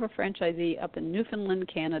 like I have a franchisee up in Newfoundland,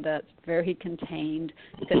 Canada, it's very contained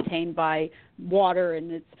by water,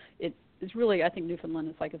 and it's really, I think Newfoundland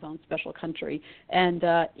is like his own special country. And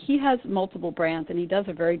he has multiple brands, and he does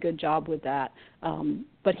a very good job with that.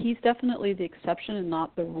 But he's definitely the exception and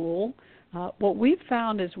not the rule. What we've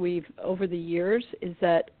found over the years is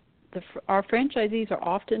that our franchisees are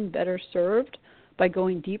often better served by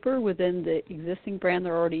going deeper within the existing brand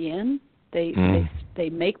they're already in. They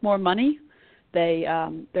make more money.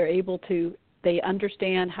 They're able to. They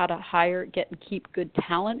understand how to hire, get, and keep good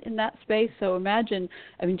talent in that space. So imagine,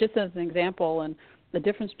 just as an example, and the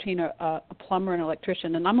difference between a plumber and an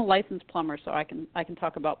electrician. And I'm a licensed plumber, so I can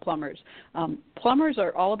talk about plumbers. Plumbers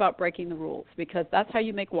are all about breaking the rules, because that's how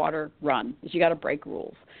you make water run. Is you got to break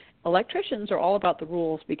rules. Electricians are all about the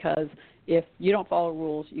rules, because if you don't follow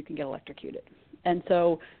rules, you can get electrocuted. And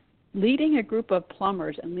so leading a group of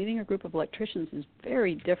plumbers and leading a group of electricians is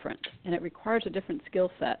very different, and it requires a different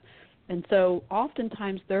skill set. And so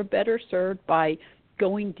oftentimes they're better served by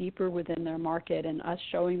going deeper within their market and us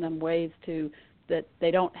showing them ways that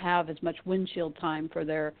they don't have as much windshield time for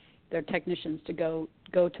their technicians to go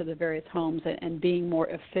to the various homes and being more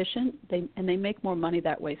efficient. They make more money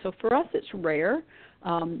that way. So for us, it's rare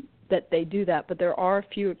that they do that, but there are a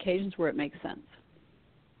few occasions where it makes sense.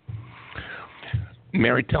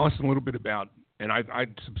 Mary, tell us a little bit about, and I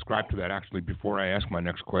subscribe to that actually. Before I ask my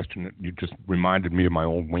next question, you just reminded me of my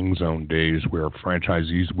old Wing Zone days, where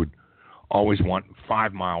franchisees would always want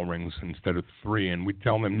 5-mile rings instead of 3, and we'd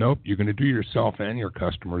tell them, nope, you're going to do yourself and your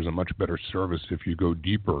customers a much better service if you go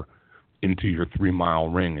deeper into your 3-mile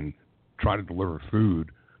ring and try to deliver food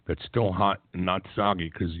that's still hot and not soggy,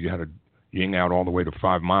 because you had to ying out all the way to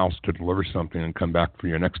 5 miles to deliver something and come back for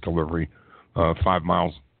your next delivery. 5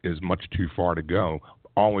 miles is much too far to go.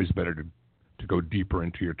 Always better to go deeper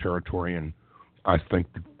into your territory, and I think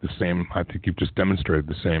the same. I think you've just demonstrated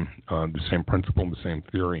the same principle, the same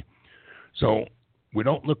theory. So we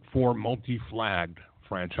don't look for multi-flagged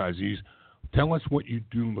franchisees. Tell us what you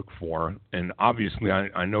do look for, and obviously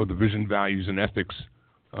I know the vision, values, and ethics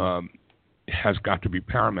has got to be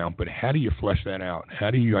paramount, but how do you flesh that out? How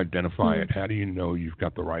do you identify it? How do you know you've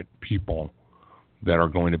got the right people that are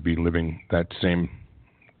going to be living that same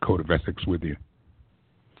code of ethics with you?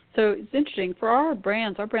 So it's interesting. For our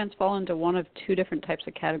brands fall into one of two different types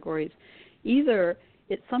of categories. Either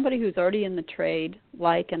it's somebody who's already in the trade,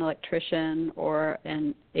 like an electrician or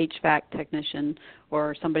an HVAC technician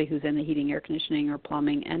or somebody who's in the heating, air conditioning, or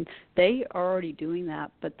plumbing, and they are already doing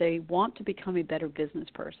that, but they want to become a better business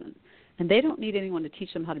person. And they don't need anyone to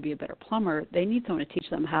teach them how to be a better plumber. They need someone to teach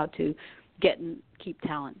them how to get and keep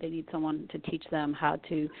talent. They need someone to teach them how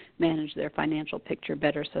to manage their financial picture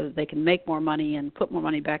better so that they can make more money and put more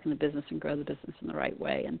money back in the business and grow the business in the right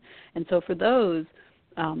way. And so for those,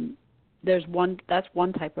 that's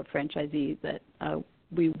one type of franchisee that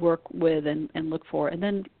we work with and look for. And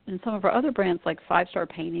then in some of our other brands like Five Star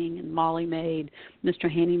Painting and Molly Maid,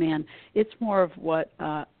 Mr. Handyman, it's more of what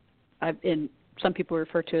some people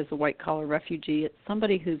refer to as a white-collar refugee. It's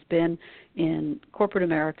somebody who's been in corporate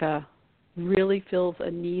America, really feels a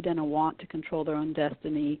need and a want to control their own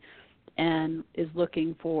destiny, and is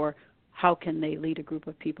looking for how can they lead a group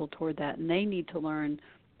of people toward that. And they need to learn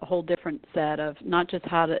a whole different set of not just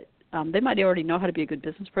how to they might already know how to be a good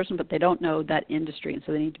business person, but they don't know that industry, and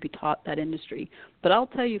so they need to be taught that industry. But I'll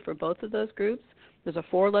tell you, for both of those groups, there's a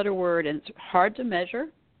 4-letter word, and it's hard to measure,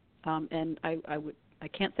 and I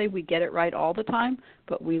can't say we get it right all the time,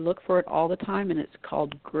 but we look for it all the time, and it's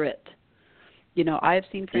called grit. You know, I have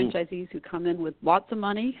seen franchisees who come in with lots of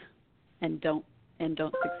money and don't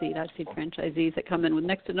succeed. I've seen franchisees that come in with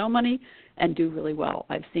next to no money and do really well.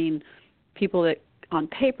 I've seen people that on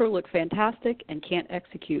paper look fantastic and can't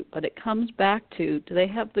execute, but it comes back to, do they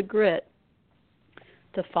have the grit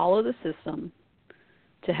to follow the system,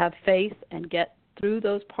 to have faith and get through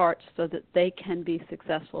those parts so that they can be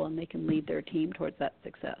successful and they can lead their team towards that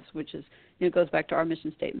success, which is, you know, goes back to our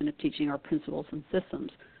mission statement of teaching our principles and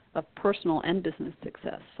systems of personal and business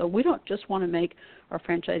success. So we don't just want to make our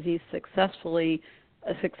franchisees successful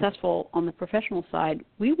on the professional side.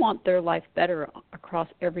 We want their life better across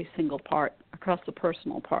every single part, across the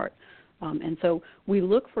personal part. And so we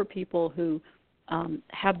look for people who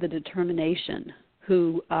have the determination,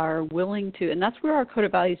 who are willing to, and that's where our code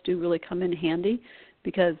of values do really come in handy,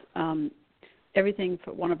 because everything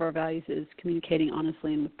for one of our values is communicating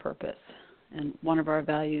honestly and with purpose. And one of our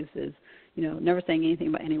values is, you know, never saying anything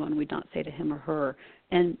about anyone we'd not say to him or her.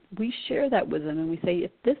 And we share that with them, and we say,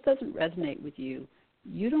 if this doesn't resonate with you,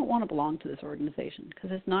 you don't want to belong to this organization because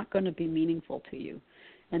it's not going to be meaningful to you.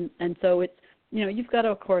 And so it's, you know, you've got to,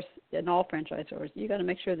 of course, in all franchisors, you've got to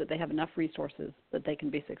make sure that they have enough resources that they can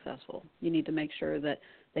be successful. You need to make sure that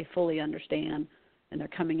they fully understand and they're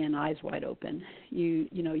coming in eyes wide open. You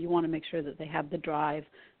want to make sure that they have the drive.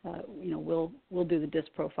 We'll do the DISC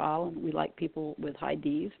profile, and we like people with high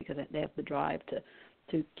Ds because they have the drive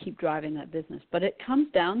to keep driving that business. But it comes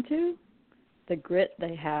down to the grit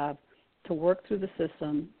they have to work through the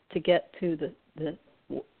system to get to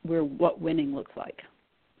what winning looks like.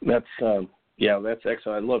 That's excellent.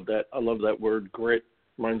 I love that. I love that word grit.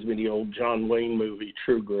 Reminds me of the old John Wayne movie,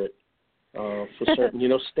 True Grit. For certain, you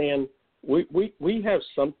know, Stan, we have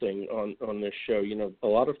something on this show. You know, a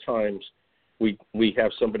lot of times we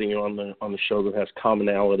have somebody on the show that has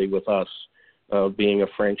commonality with us, being a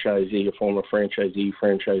franchisee, a former franchisee,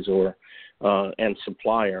 franchisor, and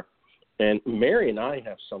supplier. And Mary and I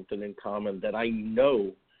have something in common that I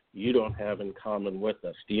know you don't have in common with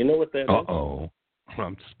us. Do you know what that is? Uh-oh.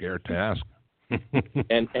 I'm scared to ask.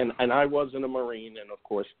 and I wasn't a Marine, and, of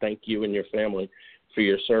course, thank you and your family for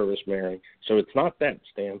your service, Mary. So it's not that,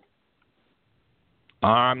 Stan.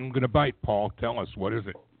 I'm going to bite, Paul. Tell us, what is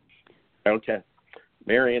it? Okay.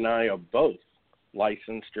 Mary and I are both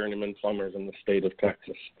licensed journeyman plumbers in the state of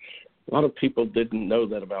Texas. A lot of people didn't know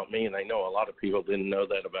that about me, and I know a lot of people didn't know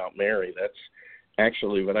that about Mary. That's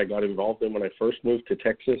actually what I got involved in when I first moved to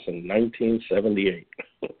Texas in 1978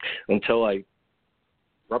 until I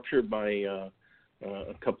ruptured my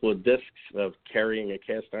a couple of discs of carrying a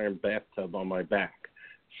cast iron bathtub on my back.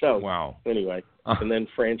 So, wow. Anyway, and then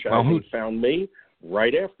franchising found me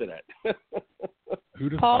right after that.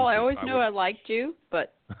 Paul, I always knew I liked you,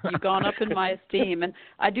 but you've gone up in my esteem. And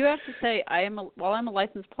I do have to say, while I'm a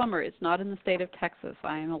licensed plumber, it's not in the state of Texas.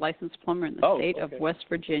 I am a licensed plumber in the state of West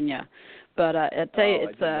Virginia. But I tell you,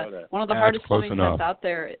 it's one of the hardest plumbing tests out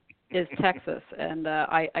there is Texas. And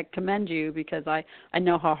I commend you because I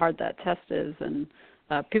know how hard that test is. And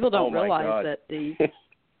people don't realize that the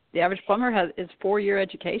average plumber is 4-year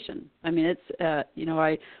education. I mean, it's,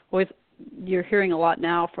 you're hearing a lot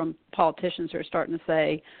now from politicians who are starting to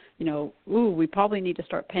say, you know, we probably need to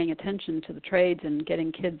start paying attention to the trades and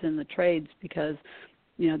getting kids in the trades because,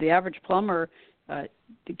 you know, the average plumber, the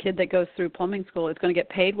kid that goes through plumbing school is going to get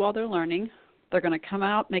paid while they're learning. They're going to come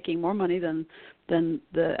out making more money than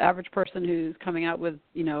the average person who's coming out with,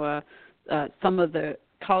 you know, some of the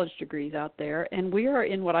college degrees out there, and we are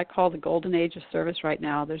in what I call the golden age of service right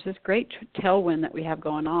now. There's this great tailwind that we have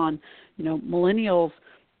going on. Millennials,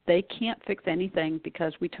 they can't fix anything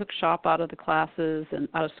because we took shop out of the classes and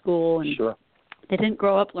out of school, and Sure. they didn't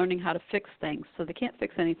grow up learning how to fix things, so they can't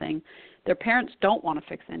fix anything. Their parents don't want to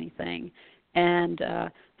fix anything. And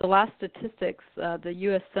the last statistics, the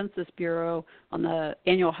U.S. Census Bureau on the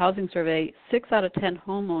annual housing survey, 6 out of 10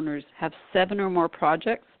 homeowners have 7 or more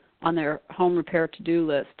projects on their home repair to-do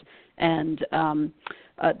list. And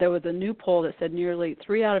there was a new poll that said nearly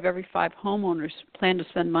 3 out of every 5 homeowners plan to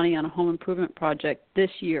spend money on a home improvement project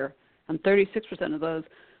this year, and 36% of those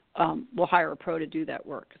will hire a pro to do that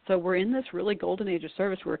work. So we're in this really golden age of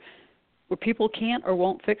service where people can't or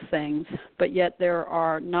won't fix things, but yet there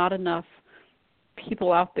are not enough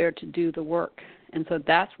people out there to do the work. And so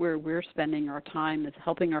that's where we're spending our time, is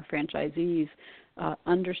helping our franchisees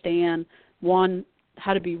understand, one,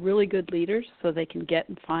 how to be really good leaders so they can get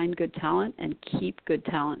and find good talent and keep good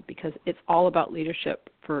talent, because it's all about leadership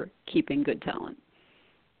for keeping good talent.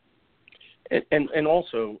 And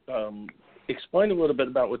also explain a little bit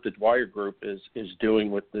about what the Dwyer Group is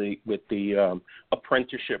doing with the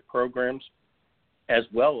apprenticeship programs, as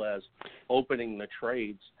well as opening the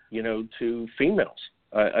trades, to females.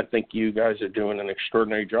 I think you guys are doing an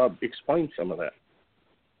extraordinary job. Explain some of that.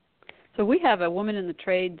 So we have a Women in the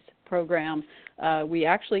Trades program. We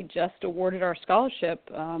actually just awarded our scholarship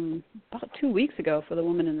about 2 weeks ago for the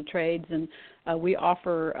Women in the Trades, and we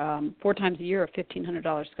offer 4 times a year a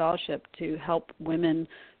 $1,500 scholarship to help women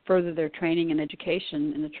further their training and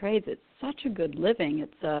education in the trades. It's such a good living.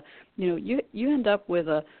 It's you end up with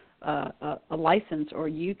a license, or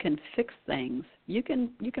you can fix things. You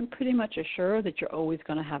can pretty much assure that you're always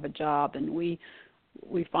going to have a job. And we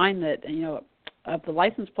find that of the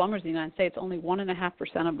licensed plumbers in the United States, only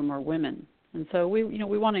 1.5% of them are women. And so we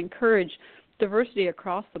want to encourage diversity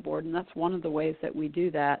across the board, and that's one of the ways that we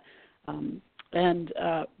do that. And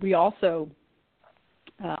we also,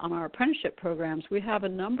 on our apprenticeship programs, we have a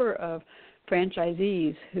number of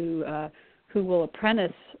franchisees who will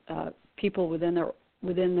apprentice people within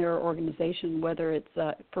their organization. Whether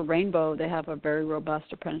it's for Rainbow, they have a very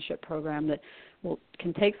robust apprenticeship program that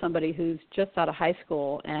can take somebody who's just out of high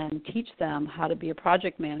school and teach them how to be a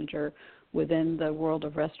project manager within the world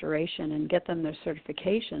of restoration and get them their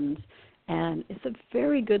certifications. And it's a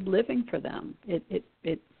very good living for them.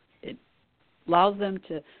 It allows them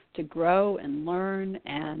to grow and learn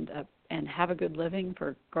and have a good living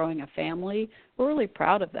for growing a family. We're really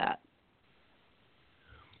proud of that.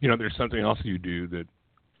 There's something else you do that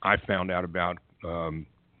I found out about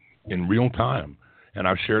in real time, and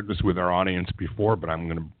I've shared this with our audience before, but I'm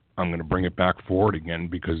going to bring it back forward again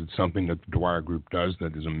because it's something that the Dwyer Group does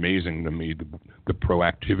that is amazing to me, the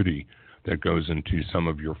proactivity that goes into some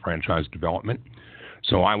of your franchise development.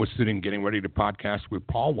 So I was getting ready to podcast with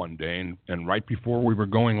Paul one day, and right before we were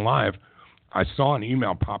going live, I saw an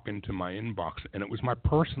email pop into my inbox, and it was my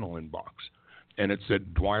personal inbox, and it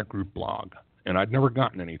said Dwyer Group blog. And I'd never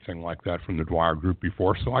gotten anything like that from the Dwyer Group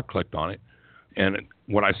before, so I clicked on it. And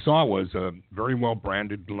what I saw was a very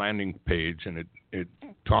well-branded landing page, and it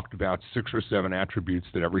talked about 6 or 7 attributes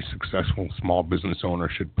that every successful small business owner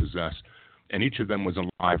should possess, and each of them was a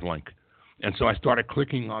live link. And so I started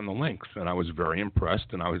clicking on the links, and I was very impressed,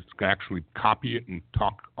 and I was actually copy it and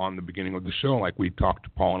talk on the beginning of the show like we talked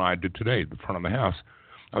to Paul and I did today at the front of the house.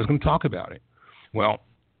 I was going to talk about it. Well,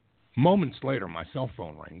 moments later, my cell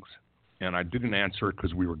phone rings. And I didn't answer it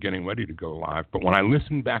because we were getting ready to go live. But when I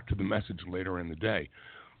listened back to the message later in the day,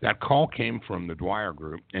 that call came from the Dwyer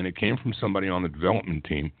Group, and it came from somebody on the development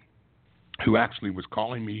team who actually was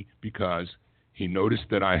calling me because he noticed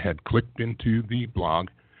that I had clicked into the blog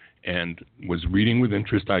and was reading with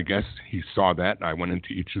interest. I guess he saw that. I went into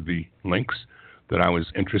each of the links that I was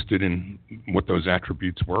interested in, what those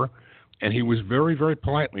attributes were. And he was very, very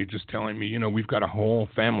politely just telling me, we've got a whole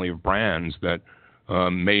family of brands that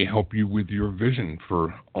may help you with your vision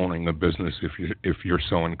for owning a business if you're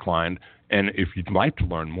so inclined. And if you'd like to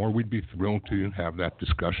learn more, we'd be thrilled to have that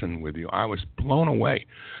discussion with you. I was blown away.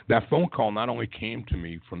 That phone call not only came to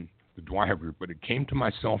me from the Dwyer Group, but it came to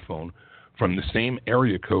my cell phone from the same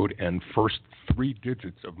area code and first 3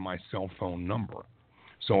 digits of my cell phone number.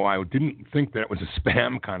 So I didn't think that it was a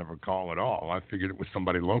spam kind of a call at all. I figured it was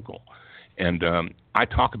somebody local. And I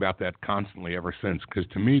talk about that constantly ever since, because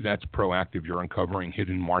to me that's proactive. You're uncovering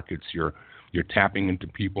hidden markets. You're tapping into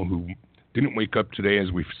people who didn't wake up today, as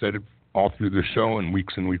we've said it all through the show and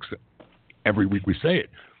weeks, every week we say it.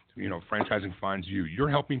 Franchising finds you. You're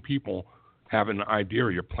helping people have an idea,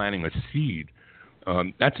 or you're planting a seed.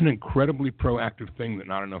 That's an incredibly proactive thing that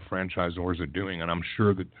not enough franchisors are doing, and I'm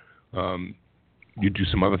sure that you do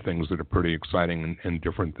some other things that are pretty exciting and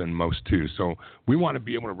different than most too. So we want to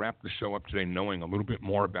be able to wrap the show up today knowing a little bit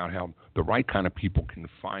more about how the right kind of people can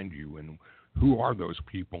find you, and who are those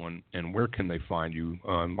people, and where can they find you,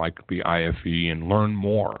 like the IFE, and learn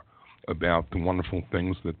more about the wonderful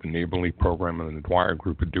things that the Neighborly program and the Dwyer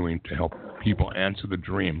Group are doing to help people answer the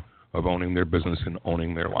dream of owning their business and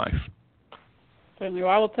owning their life. Certainly.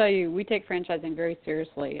 Well, I will tell you, we take franchising very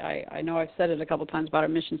seriously. I know I've said it a couple times about our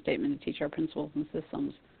mission statement to teach our principles and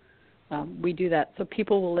systems. We do that so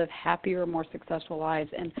people will live happier, more successful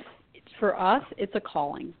lives. And for us, it's a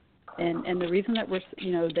calling. And the reason that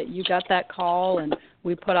that you got that call and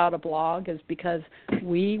we put out a blog is because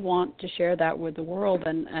we want to share that with the world.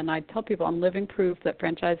 And I tell people I'm living proof that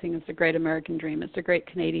franchising is the great American dream. It's the great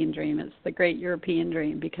Canadian dream. It's the great European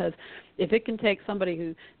dream. Because if it can take somebody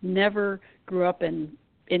who never grew up in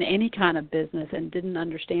any kind of business and didn't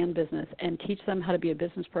understand business and teach them how to be a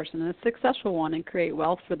business person and a successful one and create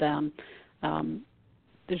wealth for them, there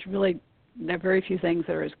are very few things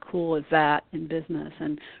that are as cool as that in business.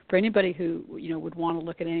 And for anybody who would want to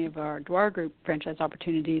look at any of our Dwyer Group franchise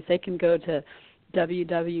opportunities, they can go to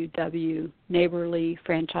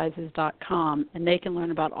www.neighborlyfranchises.com, and they can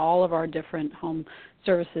learn about all of our different home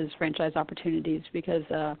services franchise opportunities. Because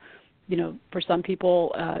for some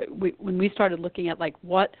people, when we started looking at like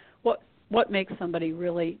what makes somebody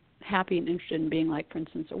really happy and interested in being, like, for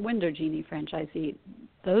instance, a Window Genie franchisee,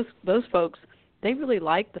 those folks, they really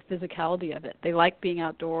like the physicality of it. They like being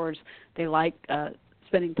outdoors. They like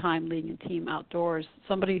spending time leading a team outdoors.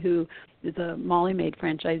 Somebody who is a Molly Maid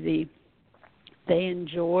franchisee, they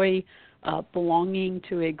enjoy belonging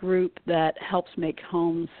to a group that helps make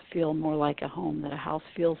homes feel more like a home, that a house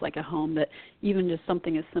feels like a home, that even just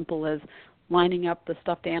something as simple as lining up the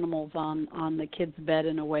stuffed animals on the kid's bed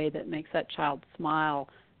in a way that makes that child smile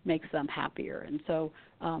makes them happier. And so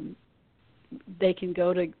they can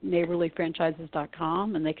go to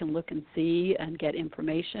neighborlyfranchises.com and they can look and see and get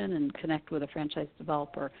information and connect with a franchise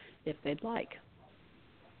developer if they'd like.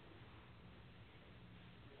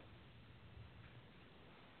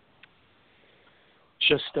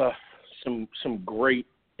 Just some great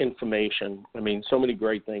information. I mean, so many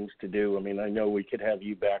great things to do. I mean, I know we could have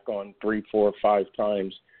you back on 3, 4, 5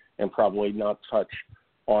 times and probably not touch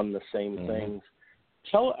on the same things.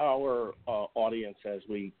 Tell our audience as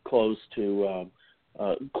we close out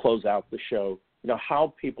the show,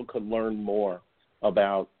 how people could learn more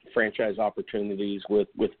about franchise opportunities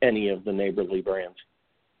with any of the Neighborly brands.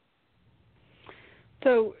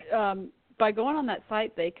 So by going on that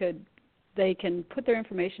site, they can put their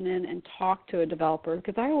information in and talk to a developer,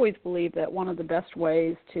 because I always believe that one of the best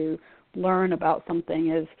ways to learn about something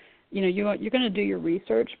is, you're going to do your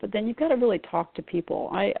research, but then you've got to really talk to people.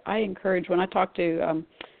 I encourage, when I talk to,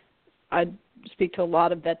 I speak to a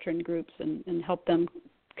lot of veteran groups and help them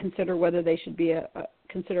consider whether they should be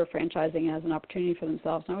consider franchising as an opportunity for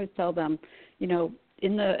themselves. And I always tell them,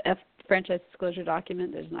 in the franchise disclosure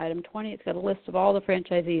document, there's an item 20. It's got a list of all the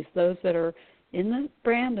franchisees, those that are in the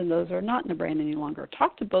brand and those that are not in the brand any longer.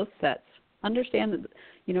 Talk to both sets. Understand that,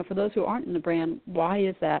 for those who aren't in the brand, why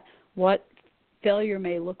is that? What failure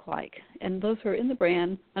may look like. And those who are in the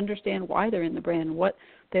brand understand why they're in the brand and what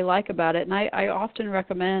they like about it. And I often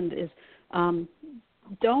recommend is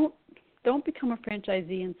don't become a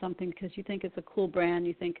franchisee in something because you think it's a cool brand,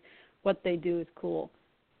 you think what they do is cool.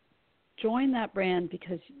 Join that brand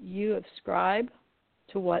because you ascribe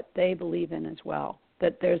to what they believe in as well,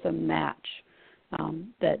 that there's a match,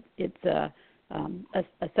 that it's a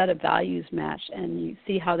set of values match, and you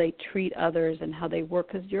see how they treat others and how they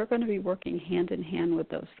work, because you're going to be working hand in hand with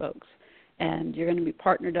those folks, and you're going to be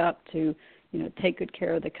partnered up to, take good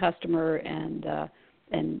care of the customer and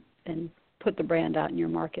put the brand out in your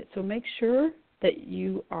market. So make sure that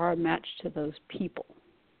you are matched to those people.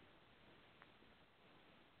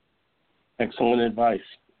 Excellent advice.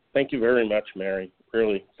 Thank you very much, Mary.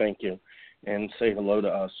 Really, thank you. And say hello to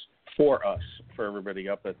us, for everybody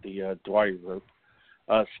up at the Dwyer Group.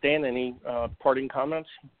 Stan, any parting comments?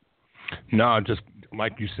 No, just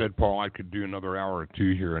like you said, Paul, I could do another hour or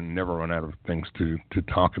two here and never run out of things to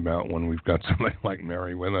talk about when we've got somebody like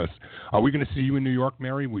Mary with us. Are we going to see you in New York,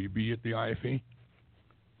 Mary? Will you be at the IFE?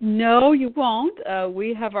 No, you won't.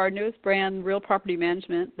 We have our newest brand, Real Property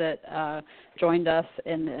Management, that joined us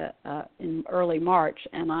in early March,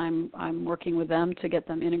 and I'm working with them to get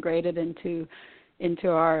them integrated into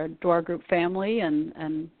our Dwyer Group family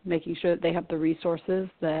and making sure that they have the resources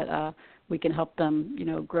that we can help them,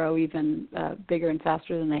 grow even bigger and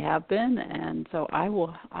faster than they have been. And so I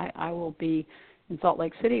will be in Salt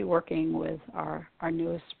Lake City working with our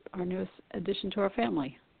newest addition to our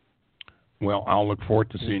family. Well, I'll look forward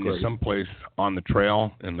to seeing you someplace on the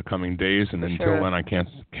trail in the coming days. And until then, I can't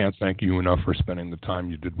thank you enough for spending the time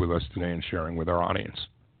you did with us today and sharing with our audience.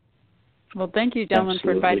 Well, thank you, gentlemen,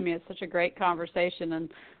 for inviting me. It's such a great conversation.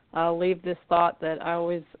 And I'll leave this thought that I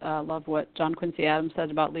always love what John Quincy Adams said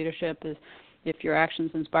about leadership is, if your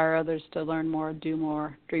actions inspire others to learn more, do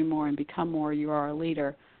more, dream more, and become more, you are a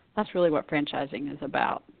leader. That's really what franchising is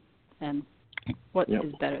about. And what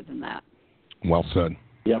is better than that? Well said.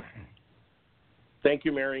 Yep. Thank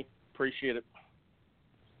you, Mary. Appreciate it.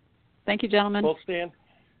 Thank you, gentlemen. Well, Stan,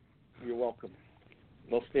 you're welcome.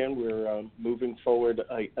 Well, Stan, we're moving forward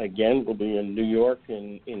again. We'll be in New York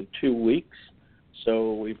in 2 weeks.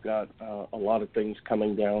 So we've got a lot of things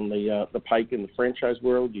coming down the pike in the franchise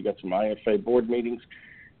world. You got some IFA board meetings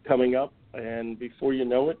coming up. And before you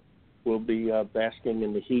know it, we'll be basking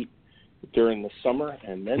in the heat during the summer.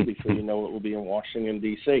 And then before you know it, we'll be in Washington,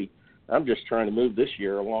 D.C. I'm just trying to move this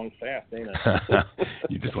year along fast, ain't I?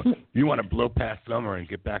 You want to blow past summer and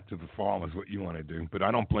get back to the fall is what you want to do. But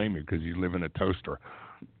I don't blame you because you live in a toaster.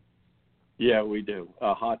 Yeah, we do.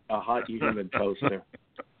 A hot humid toaster.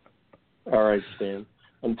 All right, Stan.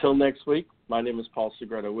 Until next week, my name is Paul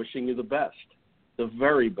Segreto, wishing you the best, the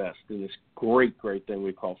very best in this great, great thing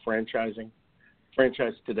we call franchising.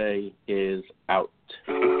 Franchise Today is out.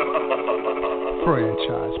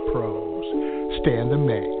 Franchise Pros. Stan the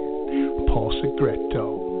Man. Paul Segreto.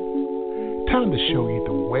 Time to show you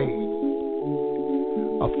the way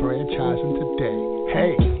of franchising today.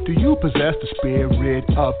 Hey, do you possess the spirit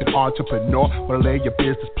of an entrepreneur? Wanna lay your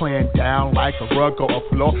business plan down like a rug or a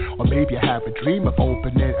floor? Or maybe you have a dream of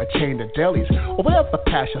opening a chain of delis, or whatever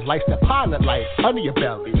passion lights that pilot light under your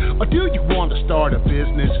belly. Or do you want to start a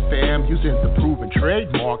business, fam, using the proven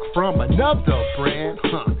trademark from another brand?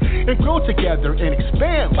 And grow together and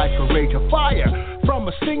expand like a rage of fire, from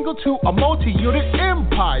a single to a multi-unit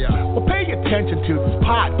empire. Well, pay attention to this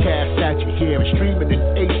podcast that you hear streaming in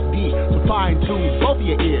HD, so fine-tune both of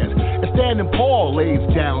your ears. And Stan and Paul lays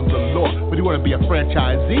down the law. Whether you want to be a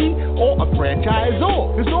franchisee or a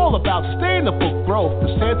franchisor, it's all about sustainable growth,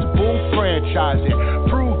 the sensible franchising,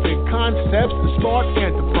 proven concepts, the smart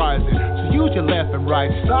enterprising. So use your left and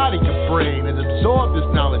right side of your brain and absorb this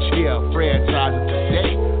knowledge here, franchising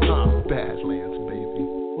today. Badlands, baby.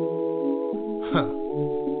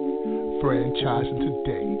 Franchising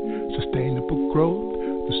today. Sustainable growth,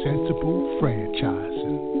 the sensible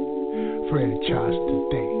franchising. Franchise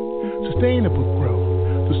today. Sustainable growth,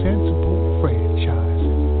 the sensible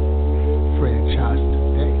franchising. Franchise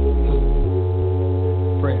today.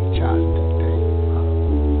 Franchising today.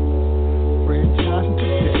 Franchising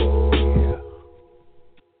today. Yeah.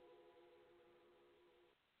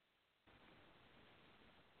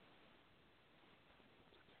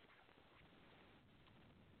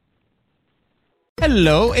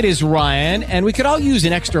 Hello, it is Ryan, and we could all use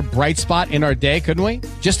an extra bright spot in our day, couldn't we?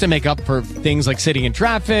 Just to make up for things like sitting in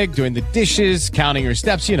traffic, doing the dishes, counting your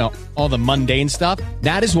steps, you know, all the mundane stuff.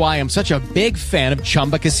 That is why I'm such a big fan of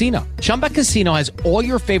Chumba Casino. Chumba Casino has all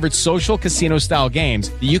your favorite social casino-style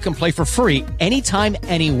games that you can play for free anytime,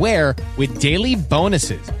 anywhere with daily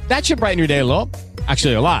bonuses. That should brighten your day a little.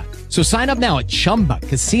 Actually, a lot. So sign up now at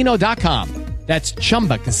ChumbaCasino.com. That's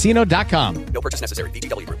ChumbaCasino.com. No purchase necessary.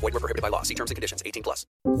 VGW Group. Void where prohibited by law. See terms and conditions. 18+.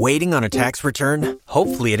 Waiting on a tax return?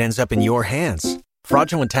 Hopefully it ends up in your hands.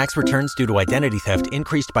 Fraudulent tax returns due to identity theft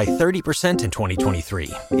increased by 30% in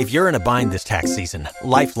 2023. If you're in a bind this tax season,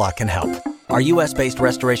 LifeLock can help. Our U.S.-based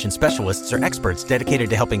restoration specialists are experts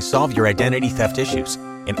dedicated to helping solve your identity theft issues.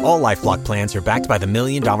 And all LifeLock plans are backed by the $1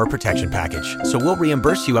 Million Protection Package. So we'll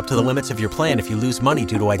reimburse you up to the limits of your plan if you lose money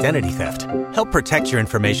due to identity theft. Help protect your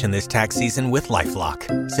information this tax season with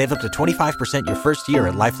LifeLock. Save up to 25% your first year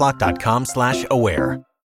at LifeLock.com/aware.